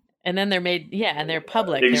 And then they're made, and they're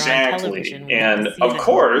public. Exactly. They're on television. And of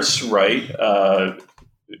course, right, I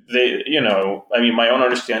mean, my own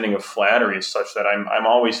understanding of flattery is such that I'm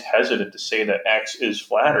always hesitant to say that X is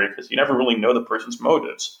flattery because you never really know the person's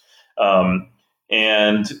motives. And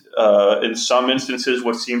in some instances,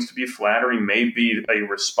 what seems to be flattery may be a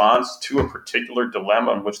response to a particular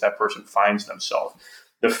dilemma in which that person finds themselves.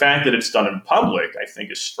 The fact that it's done in public, I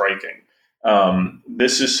think, is striking.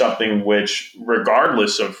 This is something which,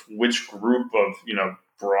 regardless of which group of,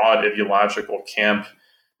 broad ideological camp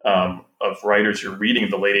of writers you're reading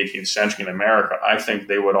the late 18th century in America, I think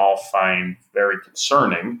they would all find very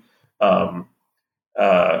concerning. But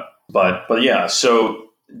yeah, so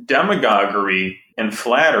demagoguery and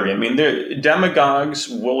flattery. I mean, demagogues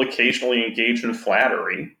will occasionally engage in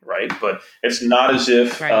flattery, right? But it's not as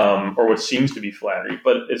if, or what seems to be flattery,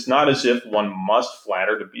 but it's not as if one must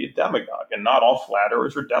flatter to be a demagogue. And not all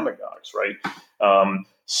flatterers are demagogues, right?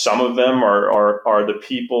 Some of them are the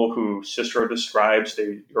people who Cicero describes,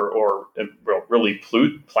 really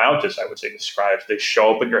Plautus, I would say, describes. They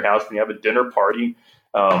show up at your house when you have a dinner party.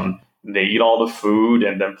 They eat all the food,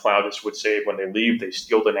 and then Plautus would say when they leave, they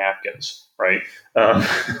steal the napkins, right?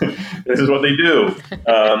 This is what they do.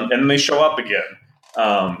 And then they show up again.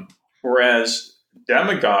 Whereas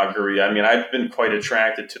demagoguery, I mean, I've been quite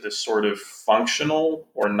attracted to this sort of functional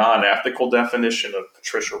or non-ethical definition of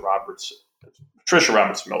Patricia Roberts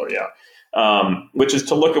Miller, which is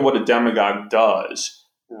to look at what a demagogue does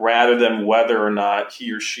rather than whether or not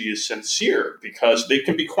he or she is sincere, because they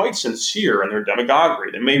can be quite sincere in their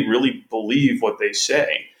demagoguery. They may really believe what they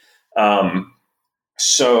say.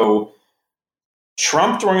 So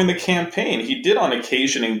Trump, during the campaign, he did on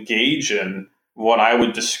occasion engage in what I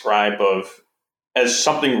would describe as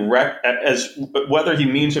something, as whether he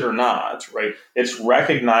means it or not, right? It's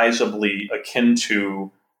recognizably akin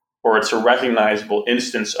to, or it's a recognizable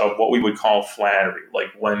instance of what we would call flattery, like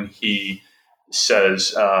when he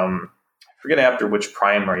says, I forget after which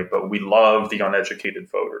primary, but we love the uneducated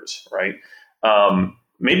voters, right?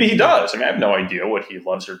 Maybe he does. I mean, I have no idea what he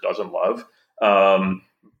loves or doesn't love.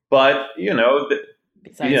 But,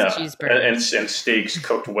 besides cheeseburgers and steaks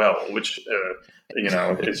cooked well, which,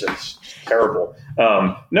 is terrible.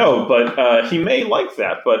 No, but he may like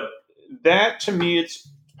that. But that, to me,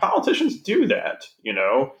 politicians do that,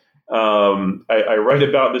 I write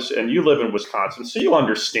about this, and you live in Wisconsin, so you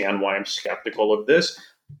understand why I'm skeptical of this.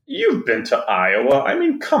 You've been to Iowa. I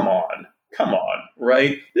mean, come on,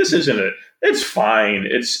 right? This isn't it. It's fine.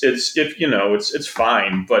 It's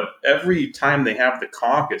fine. But every time they have the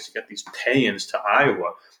caucus, you get these pay-ins to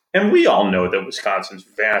Iowa. And we all know that Wisconsin's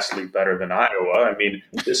vastly better than Iowa. I mean,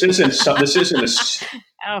 this isn't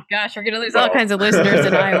oh gosh, we're going to lose all kinds of listeners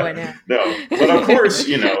in Iowa now. No, but of course,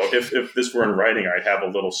 if this were in writing, I'd have a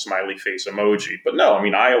little smiley face emoji. But no, I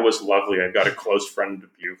mean, Iowa's lovely. I've got a close friend in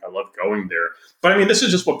Dubuque. I love going there. But I mean, this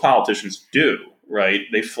is just what politicians do, right?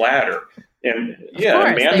 They flatter. And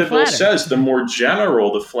Mandeville says the more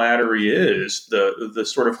general the flattery is, the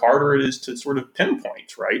sort of harder it is to sort of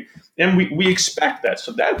pinpoint, right? And we expect that.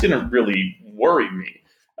 So that didn't really worry me.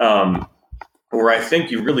 Where I think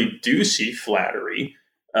you really do see flattery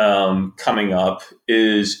coming up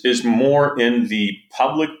is more in the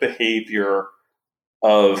public behavior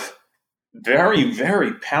of very,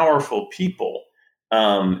 very powerful people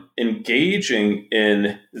engaging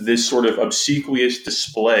in this sort of obsequious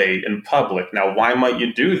display in public. Now, why might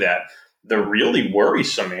you do that? The really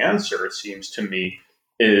worrisome answer, it seems to me,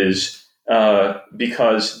 is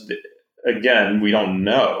because, again, we don't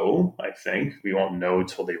know. I think we won't know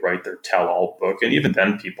until they write their tell-all book. And even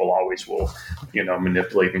then, people always will,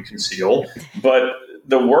 manipulate and conceal. But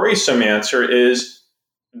the worrisome answer is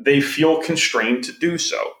they feel constrained to do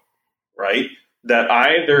so, right? That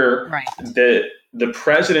either the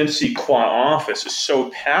presidency qua office is so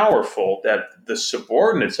powerful that the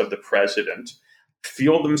subordinates of the president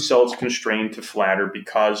feel themselves constrained to flatter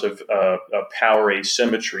because of power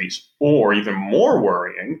asymmetries, or even more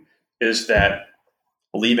worrying is that,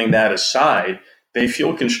 leaving that aside, they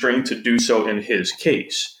feel constrained to do so in his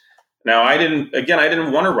case. Now, I didn't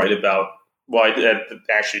want to write about,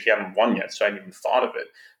 actually, he hadn't won yet, so I hadn't even thought of it.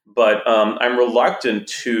 But I'm reluctant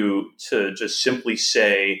to just simply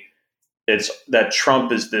say it's that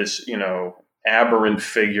Trump is this, aberrant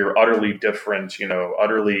figure, utterly different,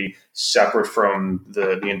 utterly separate from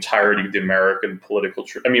the entirety of the American political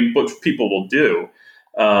truth. I mean, what people will do.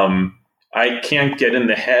 I can't get in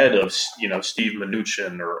the head of, Steve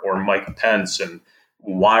Mnuchin or Mike Pence and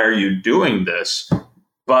why are you doing this?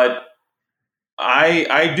 But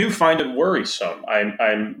I do find it worrisome.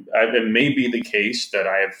 It may be the case that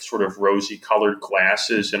I have sort of rosy-colored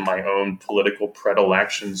glasses and my own political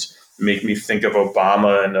predilections make me think of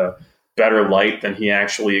Obama in a better light than he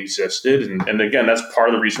actually existed. And again, that's part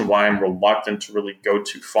of the reason why I'm reluctant to really go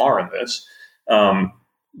too far in this.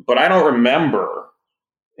 But I don't remember,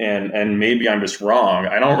 and maybe I'm just wrong,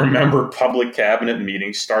 I don't remember public cabinet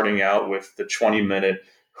meetings starting out with the 20-minute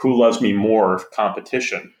who loves me more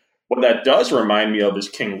competition. What that does remind me of is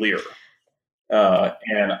King Lear.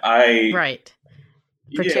 And I... Right.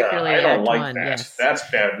 Particularly I don't Act like One, that. yes. That's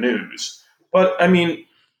bad news. But, I mean,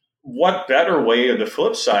 what better way on the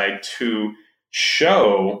flip side to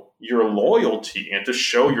show your loyalty and to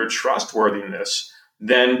show your trustworthiness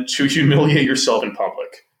than to humiliate yourself in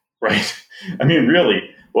public, right? I mean,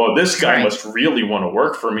 really, well, this guy must really want to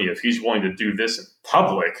work for me if he's willing to do this in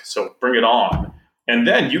public, so bring it on. And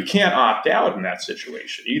then you can't opt out in that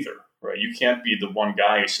situation either, right? You can't be the one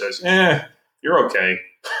guy who says, you're okay.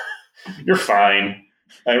 You're fine.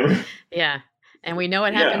 Yeah. And we know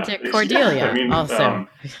what happened to exactly. Cordelia I mean, also.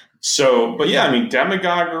 but yeah, I mean,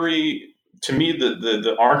 demagoguery, to me,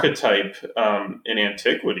 the archetype in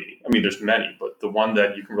antiquity, I mean, there's many, but the one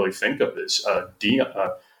that you can really think of is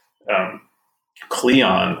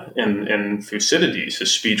Cleon in Thucydides,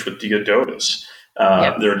 his speech with Diodotus.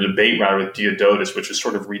 Yep. Their debate round with Diodotus, which was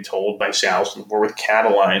sort of retold by Sallust, or with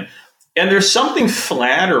Catiline. And there's something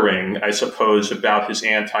flattering, I suppose, about his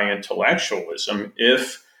anti-intellectualism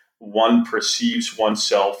if one perceives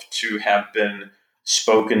oneself to have been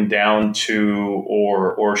spoken down to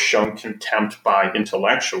or shown contempt by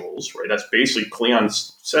intellectuals, right? That's basically Cleon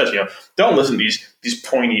says, don't listen to these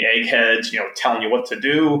pointy eggheads, telling you what to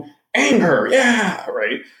do. Anger, yeah,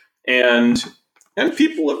 right. And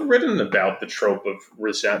people have written about the trope of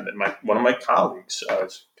resentment. One of my colleagues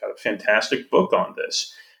has got a fantastic book on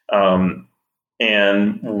this.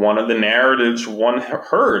 And one of the narratives one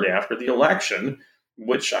heard after the election,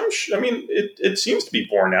 which it seems to be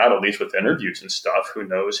borne out, at least with interviews and stuff, who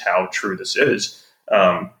knows how true this is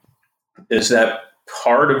that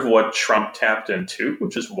part of what Trump tapped into,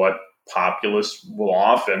 which is what populists will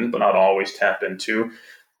often, but not always, tap into,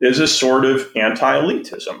 is a sort of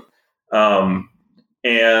anti-elitism.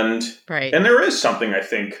 And there is something, I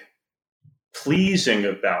think, pleasing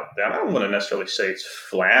about that. I don't want to necessarily say it's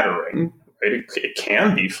flattering, right? It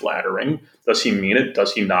can be flattering. Does he mean it?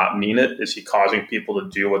 Does he not mean it? Is he causing people to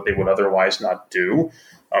do what they would otherwise not do?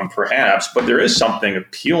 Perhaps, but there is something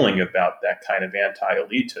appealing about that kind of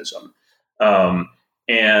anti-elitism.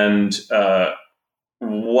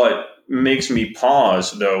 What makes me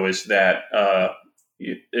pause, though, is that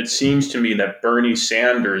it seems to me that Bernie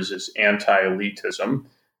Sanders is anti-elitism,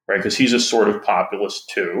 right? Because he's a sort of populist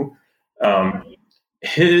too.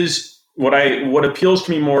 What appeals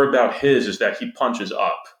to me more about his is that he punches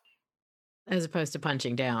up as opposed to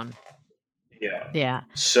punching down. Yeah.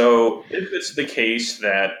 So if it's the case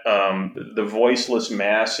that the voiceless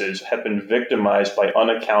masses have been victimized by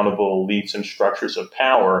unaccountable elites and structures of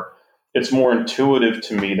power, it's more intuitive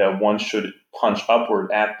to me that one should punch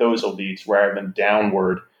upward at those elites rather than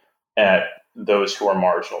downward at those who are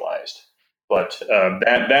marginalized. But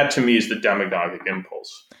that to me is the demagogic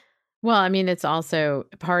impulse. Well, I mean, it's also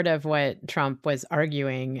part of what Trump was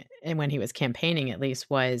arguing, and when he was campaigning at least,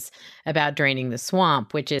 was about draining the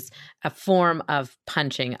swamp, which is a form of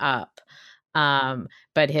punching up.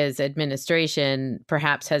 But his administration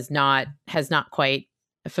perhaps has not quite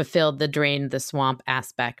fulfilled the drain the swamp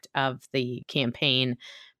aspect of the campaign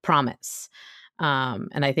promise.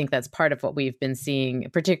 And I think that's part of what we've been seeing,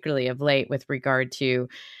 particularly of late, with regard to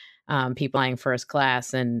people buying first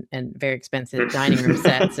class and very expensive dining room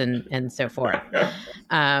sets and so forth.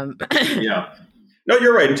 Yeah. No,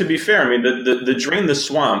 you're right. And to be fair, I mean, the drain the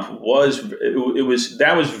swamp was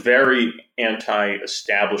very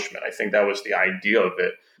anti-establishment. I think that was the idea of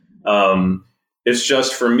it. It's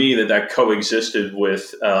just for me that coexisted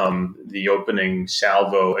with the opening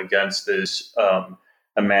salvo against this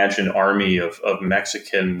imagined army of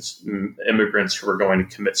Mexicans, immigrants who were going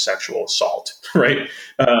to commit sexual assault, right?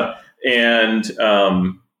 That's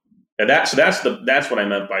what I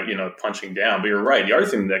meant by punching down. But you're right. The other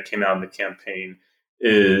thing that came out in the campaign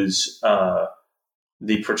is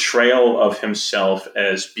the portrayal of himself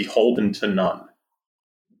as beholden to none.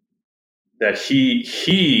 That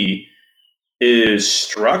he is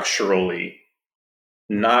structurally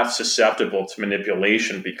not susceptible to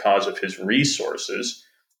manipulation because of his resources.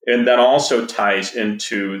 And that also ties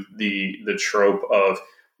into the trope of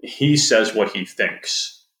he says what he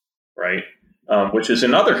thinks, right? Which is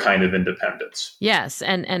another kind of independence. Yes.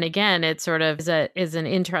 And again, it sort of is an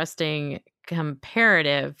interesting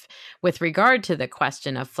comparative with regard to the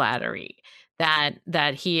question of flattery.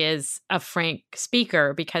 That he is a frank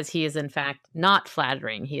speaker because he is in fact not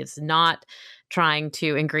flattering. He is not trying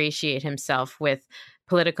to ingratiate himself with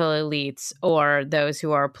political elites or those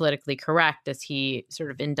who are politically correct, as he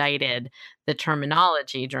sort of indicted the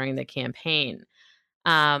terminology during the campaign.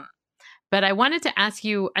 But I wanted to ask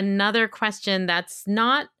you another question that's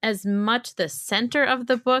not as much the center of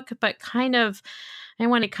the book, but I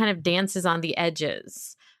want it kind of dances on the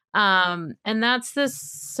edges. And that's this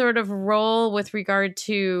sort of role with regard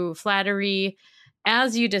to flattery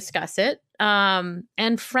as you discuss it,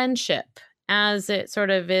 and friendship as it sort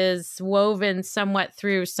of is woven somewhat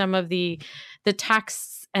through some of the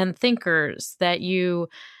texts and thinkers that you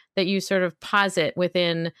sort of posit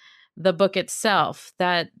within the book itself,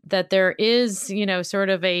 that there is, sort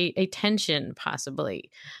of a tension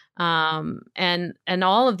possibly. And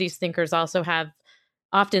all of these thinkers also have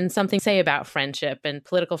often something to say about friendship and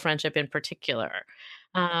political friendship in particular.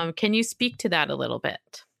 Can you speak to that a little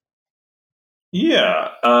bit? Yeah.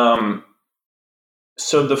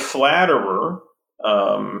 So the flatterer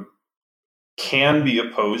can be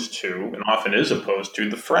opposed to, and often is opposed to,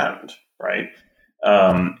 the friend, right?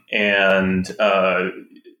 And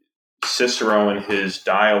Cicero, in his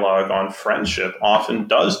dialogue on friendship, often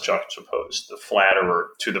does juxtapose the flatterer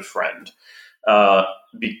to the friend,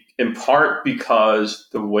 in part because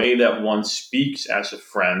the way that one speaks as a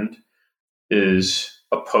friend is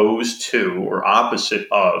opposed to or opposite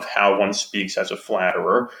of how one speaks as a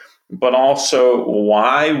flatterer, but also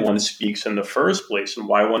why one speaks in the first place and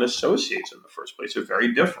why one associates in the first place are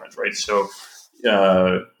very different, right? So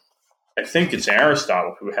I think it's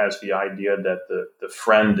Aristotle who has the idea that the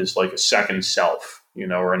friend is like a second self,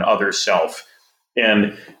 or an other self.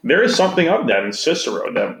 And there is something of that in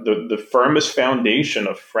Cicero, that the firmest foundation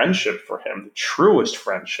of friendship for him, the truest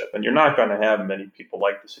friendship, and you're not going to have many people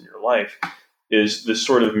like this in your life, is this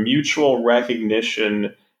sort of mutual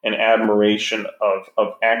recognition and admiration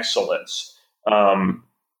of excellence.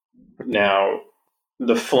 Now,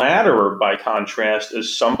 the flatterer, by contrast,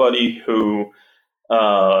 is somebody who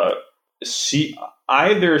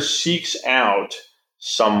either seeks out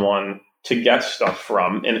someone to get stuff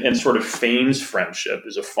from and sort of feigns friendship,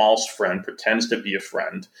 is a false friend, pretends to be a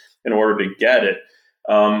friend in order to get it.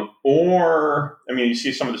 You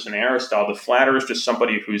see some of this in Aristotle. The flatterer is just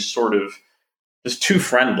somebody who's sort of just too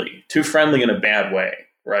friendly in a bad way,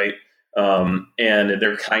 right? And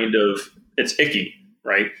they're it's icky,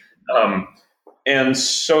 right? And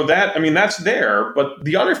so that's there. But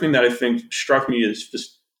the other thing that I think struck me as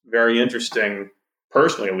just very interesting,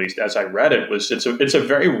 personally, at least as I read it, was it's a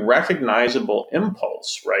very recognizable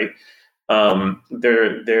impulse, right?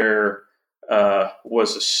 There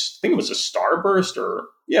was I think it was a Starburst,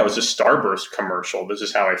 it was a Starburst commercial. This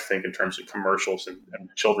is how I think in terms of commercials and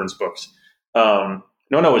children's books. No,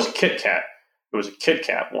 it was Kit Kat. It was a Kit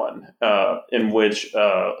Kat one, in which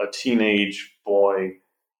a teenage boy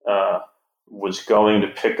was going to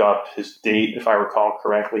pick up his date, if I recall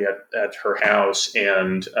correctly, at her house,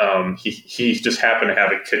 and he just happened to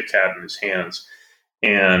have a Kit Kat in his hands.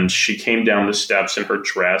 And she came down the steps in her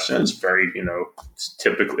dress, and it's very, it's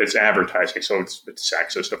typical. It's advertising, so it's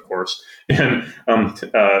sexist, of course. And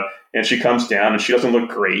she comes down, and she doesn't look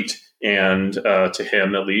great, and to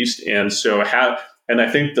him at least. And so and I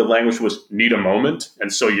think the language was "need a moment,"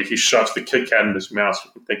 and so he shoves the Kit Kat in his mouth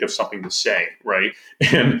to think of something to say, right?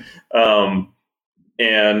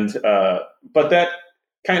 But that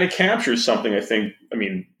kind of captures something, I think.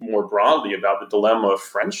 More broadly about the dilemma of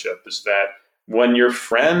friendship is that when your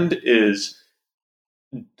friend is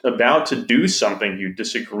about to do something you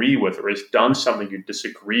disagree with, or has done something you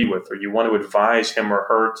disagree with, or you want to advise him or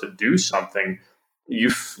her to do something, you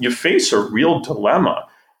face a real dilemma.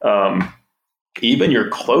 Even your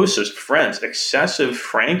closest friends, excessive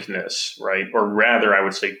frankness, right, or rather, I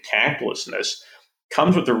would say tactlessness,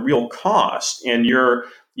 comes with a real cost, and you're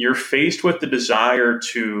faced with the desire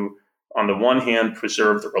to, on the one hand,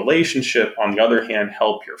 preserve the relationship, on the other hand,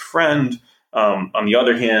 help your friend. On the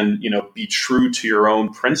other hand, be true to your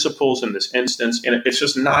own principles in this instance, and it's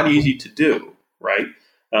just not easy to do, right?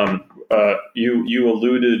 You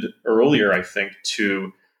alluded earlier, I think,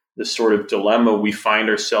 to the sort of dilemma we find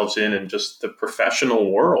ourselves in just the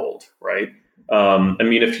professional world, right?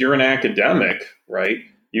 If you're an academic, right,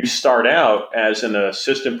 you start out as an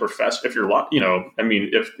assistant professor. If you're,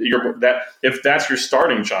 if that's your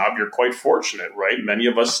starting job, you're quite fortunate, right? Many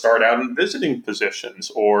of us start out in visiting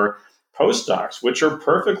positions or postdocs, which are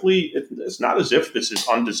perfectly, it's not as if this is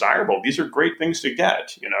undesirable. These are great things to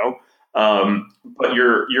get, but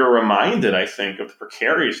you're reminded, I think, of the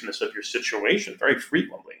precariousness of your situation very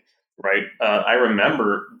frequently, right? I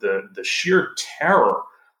remember the sheer terror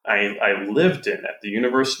I lived in at the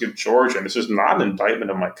University of Georgia. And this is not an indictment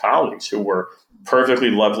of my colleagues, who were perfectly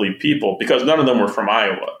lovely people, because none of them were from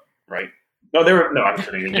Iowa, right? No, they were. No, I'm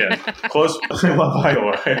kidding. Again, close. I love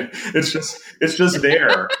Iowa. It's just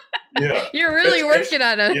there. Yeah, you're really working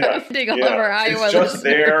on thing all over Iowa. It's just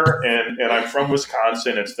there, and I'm from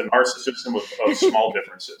Wisconsin. It's the narcissism of small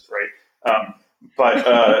differences, right?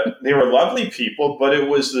 But they were lovely people. But it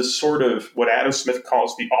was this sort of what Adam Smith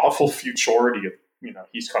calls the awful futurity of,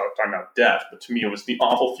 he's talking about death, but to me it was the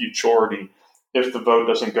awful futurity if the vote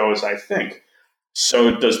doesn't go as I think.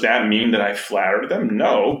 So does that mean that I flattered them?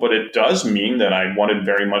 No, but it does mean that I wanted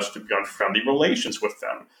very much to be on friendly relations with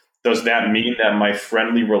them. Does that mean that my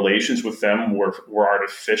friendly relations with them were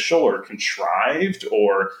artificial or contrived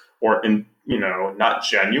or not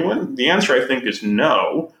genuine? The answer, I think, is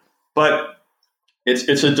no. But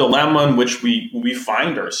it's a dilemma in which we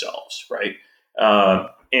find ourselves, right?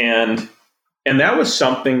 And that was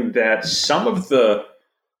something that some of the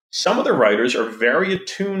writers are very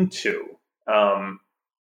attuned to. and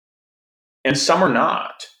some are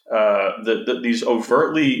not. These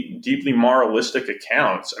overtly, deeply moralistic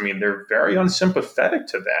accounts, I mean, they're very unsympathetic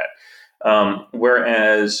to that.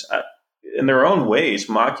 Whereas in their own ways,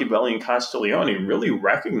 Machiavelli and Castiglione really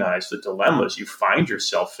recognize the dilemmas you find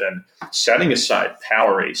yourself in, setting aside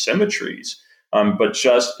power asymmetries, but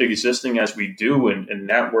just existing as we do in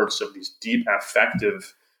networks of these deep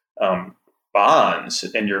affective bonds,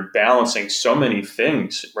 and you're balancing so many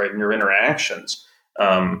things, right, in your interactions.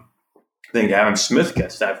 I think Adam Smith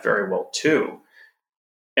gets that very well too.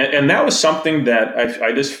 And that was something that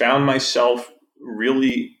I just found myself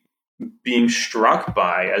really being struck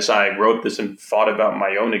by as I wrote this and thought about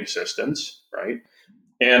my own existence, right?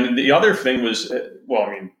 And the other thing was, well,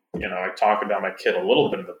 I mean, I talk about my kid a little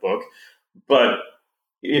bit in the book, but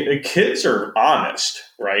kids are honest,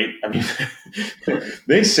 right? I mean,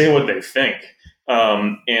 they say what they think.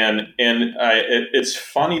 It's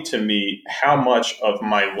funny to me how much of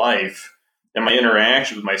my life and my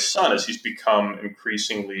interaction with my son, as he's become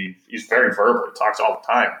increasingly, he's very verbal, he talks all the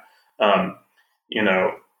time,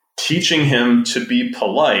 teaching him to be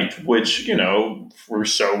polite, which,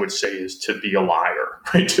 Rousseau would say is to be a liar,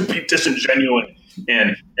 right? To be disingenuous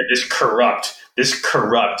and this corrupt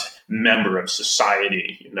member of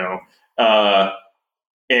society,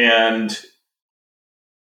 and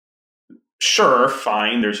sure,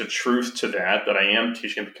 fine, there's a truth to that I am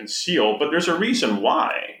teaching him to conceal, but there's a reason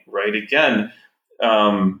why, right? Again,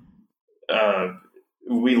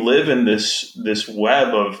 we live in this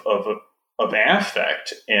web of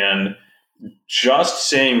affect, and just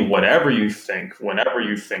saying whatever you think, whenever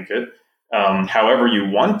you think it, however you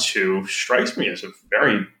want to, strikes me as a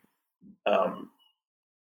very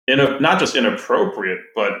not just inappropriate,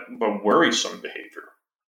 but worrisome behavior.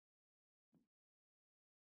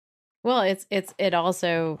 Well, it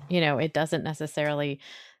also, it doesn't necessarily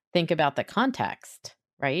think about the context,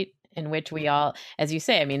 right? In which we all, as you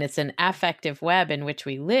say, I mean, it's an affective web in which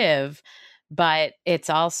we live, but it's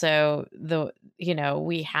also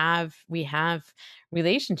we have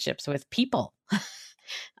relationships with people,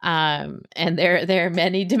 and there are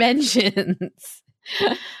many dimensions.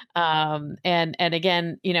 And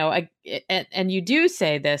again, and you do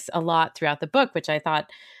say this a lot throughout the book, which I thought,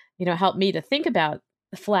 helped me to think about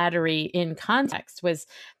flattery in context, was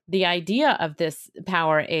the idea of this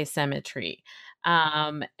power asymmetry.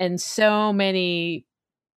 And so many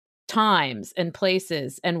times and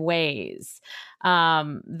places and ways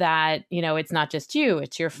that, it's not just you,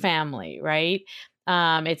 it's your family, right?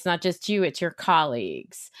 It's not just you, it's your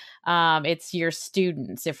colleagues. It's your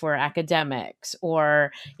students, if we're academics,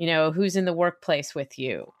 or, who's in the workplace with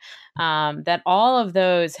you. That all of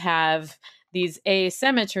those have these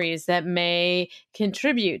asymmetries that may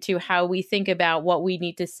contribute to how we think about what we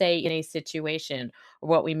need to say in a situation, or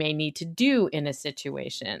what we may need to do in a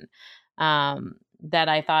situation. That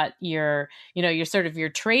I thought you're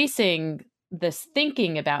tracing this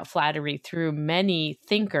thinking about flattery through many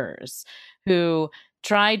thinkers who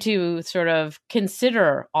try to sort of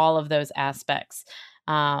consider all of those aspects.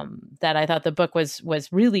 That I thought the book was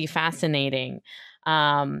really fascinating.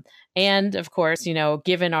 And of course,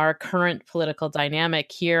 given our current political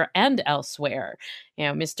dynamic here and elsewhere,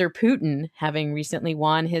 Mr. Putin having recently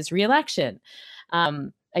won his reelection.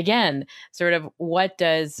 Again, sort of what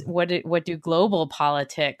do global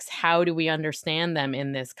politics, how do we understand them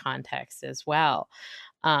in this context as well?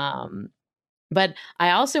 But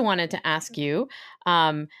I also wanted to ask you,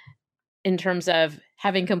 in terms of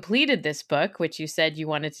having completed this book, which you said you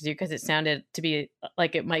wanted to do because it sounded to be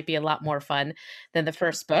like it might be a lot more fun than the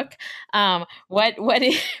first book. What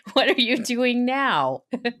are you doing now?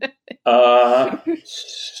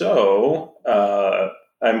 So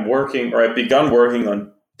I've begun working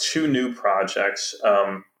on 2 new projects,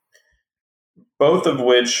 both of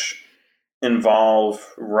which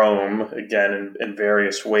involve Rome, again, in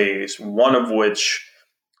various ways, one of which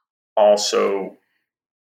also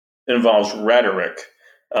involves rhetoric,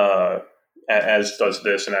 as does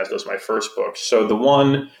this and as does my first book. So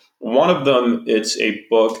one of them, it's a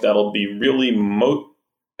book that'll be really,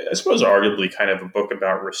 I suppose, arguably kind of a book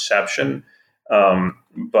about reception,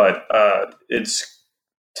 but it's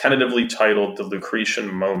tentatively titled The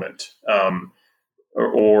Lucretian Moment, and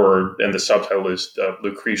the subtitle is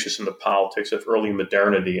Lucretius and the Politics of Early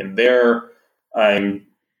Modernity. And there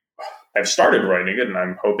I've started writing it, and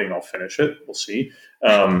I'm hoping I'll finish it. We'll see.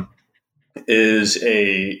 Is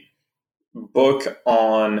a book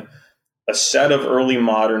on a set of early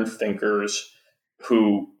modern thinkers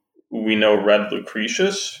who we know read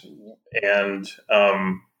Lucretius, and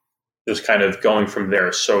just kind of going from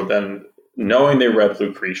there. So then, knowing they read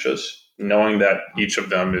Lucretius, knowing that each of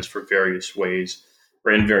them is in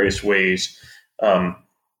various ways,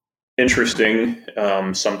 interesting,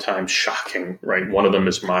 sometimes shocking, right? One of them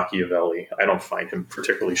is Machiavelli. I don't find him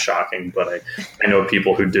particularly shocking, but I know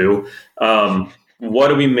people who do. What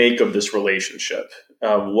do we make of this relationship?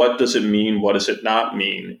 What does it mean? What does it not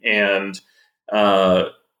mean? And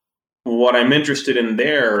what I'm interested in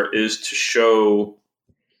there is to show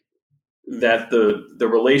that the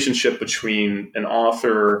relationship between an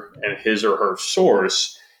author and his or her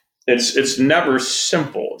source, it's never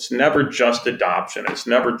simple. It's never just adoption. It's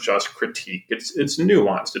never just critique. It's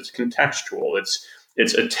nuanced. It's contextual.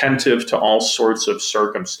 It's attentive to all sorts of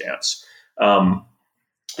circumstance,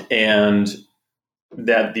 and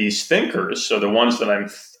that these thinkers, so the ones that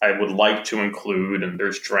I would like to include, and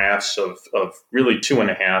there's drafts of really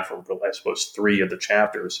 2.5 or I suppose 3 of the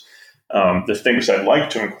chapters. The thinkers I'd like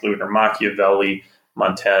to include are Machiavelli,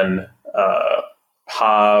 Montaigne,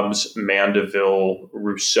 Hobbes, Mandeville,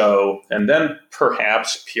 Rousseau, and then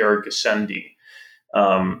perhaps Pierre Gassendi.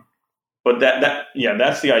 But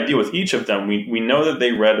that's the idea with each of them. We know that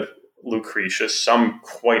they read Lucretius, some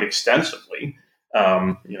quite extensively.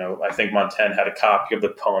 I think Montaigne had a copy of the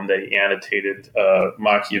poem that he annotated.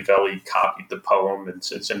 Machiavelli copied the poem, and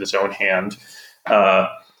it's in his own hand.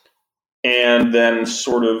 And then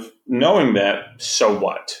sort of knowing that, so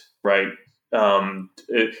what, right?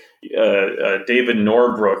 David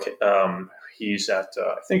Norbrook, he's at,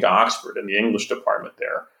 I think, Oxford in the English department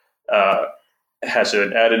there, has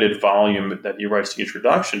an edited volume that he writes the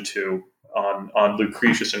introduction to on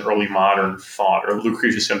Lucretius and early modern thought, or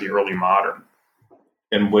Lucretius and the early modern,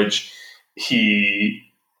 in which he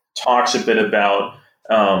talks a bit about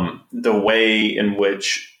the way in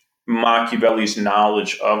which Machiavelli's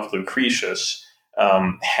knowledge of Lucretius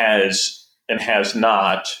has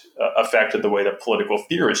not affected the way that political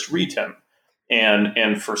theorists read him.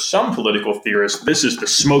 And for some political theorists, this is the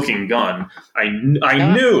smoking gun. I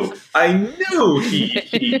knew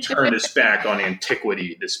he turned his back on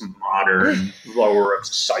antiquity, this modern lower of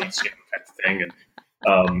sightseeing kind of thing.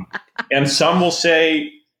 And some will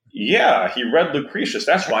say, yeah, he read Lucretius.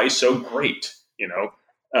 That's why he's so great,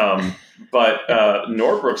 But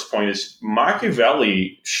Norbrook's point is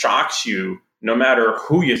Machiavelli shocks you no matter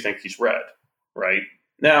who you think he's read, right?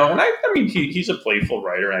 Now, and I mean, he's a playful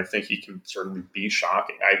writer, and I think he can certainly be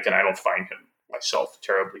shocking. I don't find him myself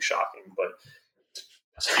terribly shocking, but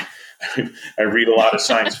I read a lot of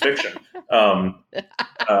science fiction. But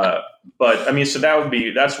I mean, so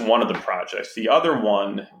that's one of the projects. The other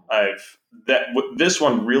one this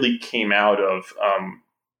one really came out of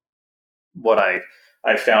what I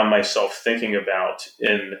found myself thinking about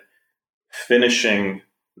in finishing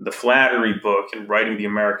the Flattery book and writing the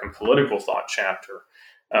American Political Thought chapter.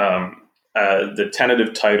 The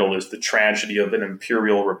tentative title is The Tragedy of an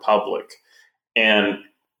Imperial Republic. And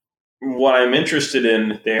what I'm interested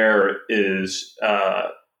in there is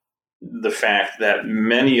the fact that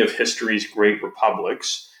many of history's great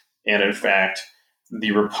republics, and in fact,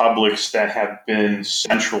 the republics that have been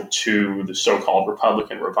central to the so-called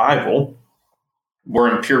Republican revival, were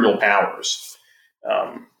imperial powers.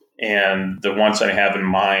 And the ones I have in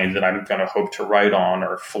mind that I'm going to hope to write on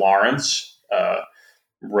are Florence,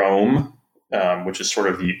 Rome, which is sort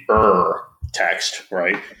of the text,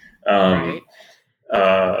 right? The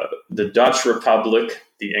Dutch Republic,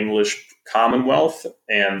 the English Commonwealth,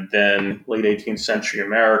 and then late 18th century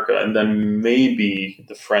America, and then maybe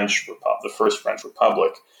the first French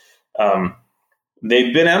Republic.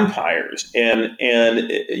 They've been empires, and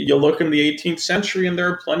you look in the 18th century, and there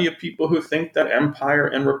are plenty of people who think that empire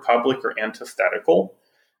and republic are antithetical.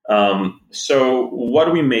 So what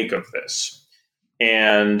do we make of this?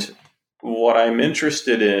 And what I'm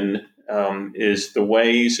interested in is the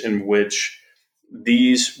ways in which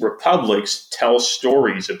these republics tell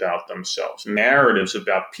stories about themselves, narratives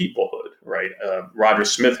about peoplehood, right? Roger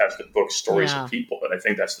Smith has the book Stories of Peoplehood. I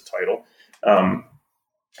think that's the title.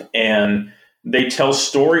 And they tell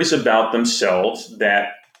stories about themselves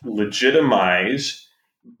that legitimize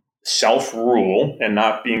self-rule and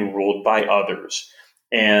not being ruled by others.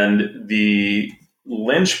 And the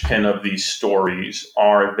linchpin of these stories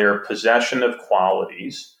are their possession of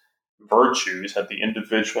qualities, virtues at the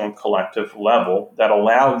individual and collective level that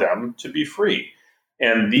allow them to be free.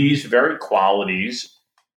 And these very qualities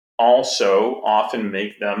also often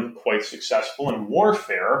make them quite successful in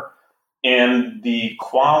warfare. And the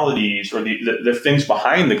qualities, or the things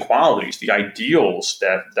behind the qualities, the ideals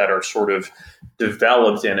that are sort of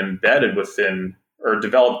developed and embedded within, or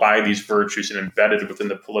developed by these virtues and embedded within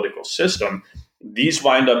the political system, these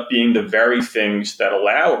wind up being the very things that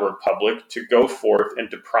allow a republic to go forth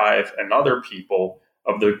and deprive another people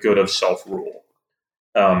of the good of self-rule.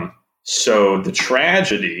 So the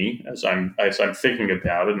tragedy, as I'm thinking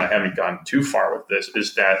about it, and I haven't gone too far with this,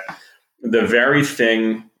 is that the very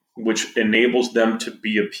thing which enables them to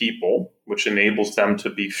be a people, which enables them to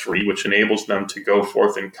be free, which enables them to go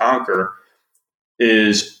forth and conquer,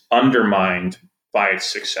 is undermined by its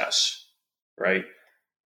success, right?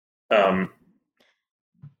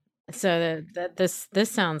 So this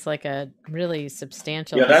sounds like a really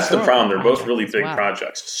substantial. Yeah, that's the problem. They're both really big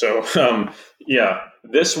projects. So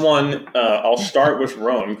this one I'll start with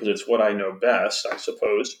Rome because it's what I know best, I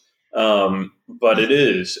suppose. But it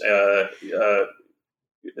is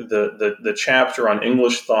the chapter on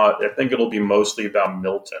English thought. I think it'll be mostly about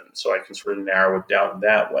Milton, so I can sort of narrow it down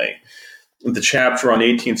that way. The chapter on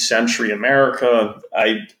 18th century America,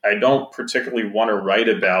 I don't particularly want to write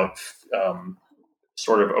about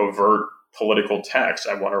sort of overt political text.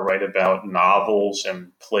 I want to write about novels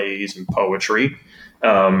and plays and poetry.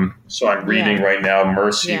 So I'm reading right now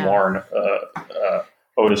Warren,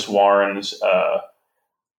 Otis Warren's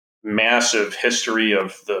massive history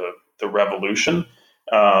of the Revolution.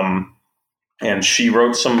 And she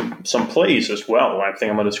wrote some plays as well. I think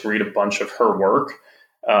I'm going to just read a bunch of her work.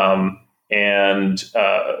 And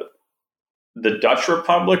the Dutch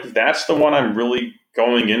Republic, that's the one I'm really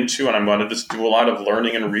going into, and I'm going to just do a lot of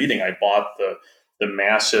learning and reading. I bought the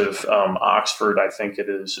massive Oxford, I think it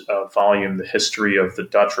is, volume, The History of the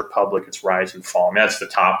Dutch Republic, Its Rise and Fall. I mean, that's the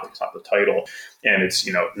topic, it's not the title. And it's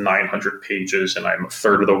 900 pages, and I'm a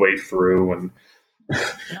third of the way through, and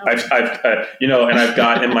I've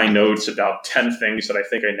got in my notes about 10 things that I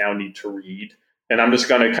think I now need to read. And I'm just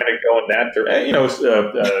going to kind of go in that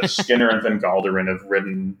direction. Skinner and Van Galderen have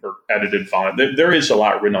written or edited volume. There is a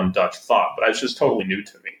lot written on Dutch thought, but it's just totally new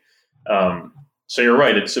to me. So you're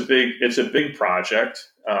right. It's a big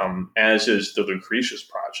project, as is the Lucretius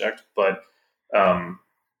project. But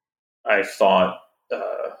I thought,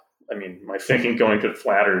 my thinking going to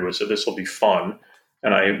Flattery was that this will be fun.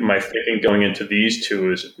 And my thinking going into these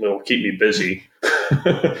two is it'll keep me busy.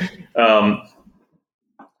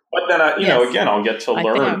 But then, again, I'll get to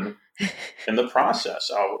learn in the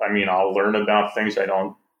process. I'll learn about things I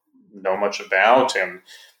don't know much about, and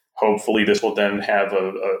hopefully this will then have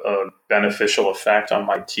a beneficial effect on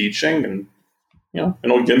my teaching, and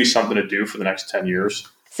it'll give me something to do for the next 10 years.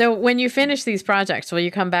 So when you finish these projects, will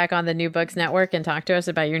you come back on the New Books Network and talk to us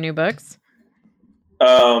about your new books?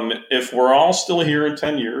 If we're all still here in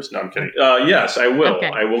 10 years, no, I'm kidding. Yes, I will. Okay.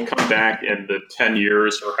 I will come back in the 10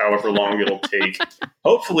 years or however long it'll take.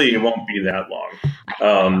 Hopefully it won't be that long.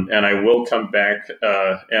 And I will come back,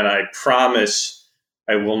 and I promise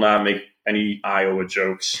I will not make any Iowa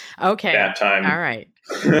jokes that time. All right.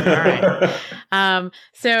 All right.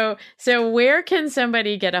 So where can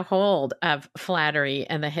somebody get a hold of Flattery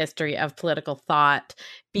and the history of political thought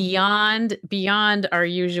beyond our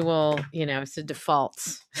usual,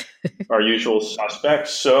 defaults? Our usual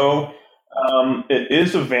suspects. So it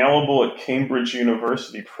is available at Cambridge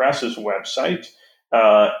University Press's website.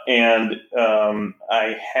 And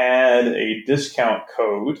I had a discount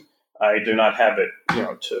code. I do not have it,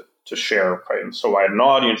 to share. Right? So I had an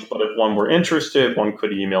audience, but if one were interested, one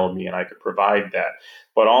could email me and I could provide that.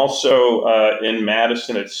 But also in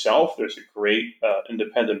Madison itself, there's a great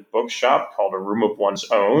independent bookshop called A Room of One's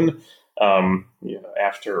Own,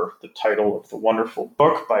 after the title of the wonderful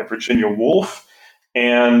book by Virginia Woolf.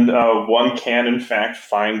 And one can, in fact,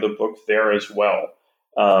 find the book there as well.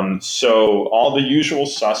 So all the usual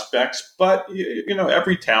suspects, but,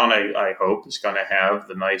 every town, I hope, is going to have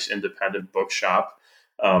the nice independent bookshop,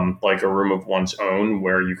 like A Room of One's Own,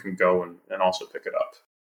 where you can go and also pick it up.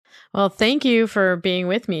 Well, thank you for being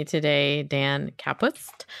with me today, Dan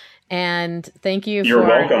Kapust. And thank you You're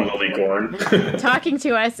welcome, Lily Gorn. talking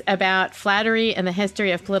to us about Flattery and the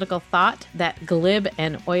history of political thought, that glib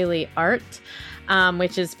and oily art,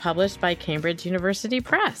 which is published by Cambridge University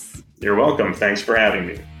Press. You're welcome. Thanks for having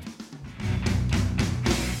me.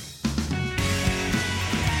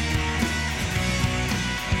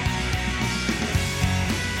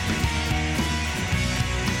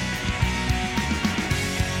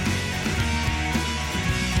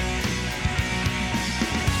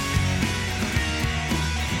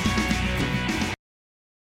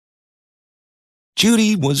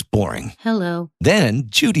 Judy was boring. Hello. Then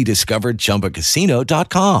Judy discovered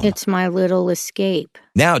ChumbaCasino.com. It's my little escape.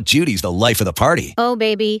 Now Judy's the life of the party. Oh,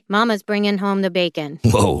 baby, mama's bringing home the bacon.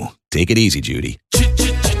 Whoa, take it easy, Judy.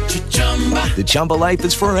 The Chumba life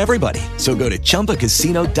is for everybody. So go to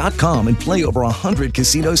ChumbaCasino.com and play over 100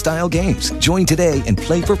 casino-style games. Join today and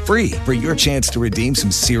play for free for your chance to redeem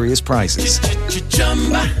some serious prizes.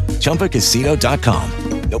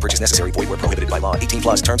 ChumbaCasino.com. No purchase necessary. Void where prohibited by law. 18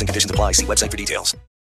 plus terms and conditions apply. See website for details.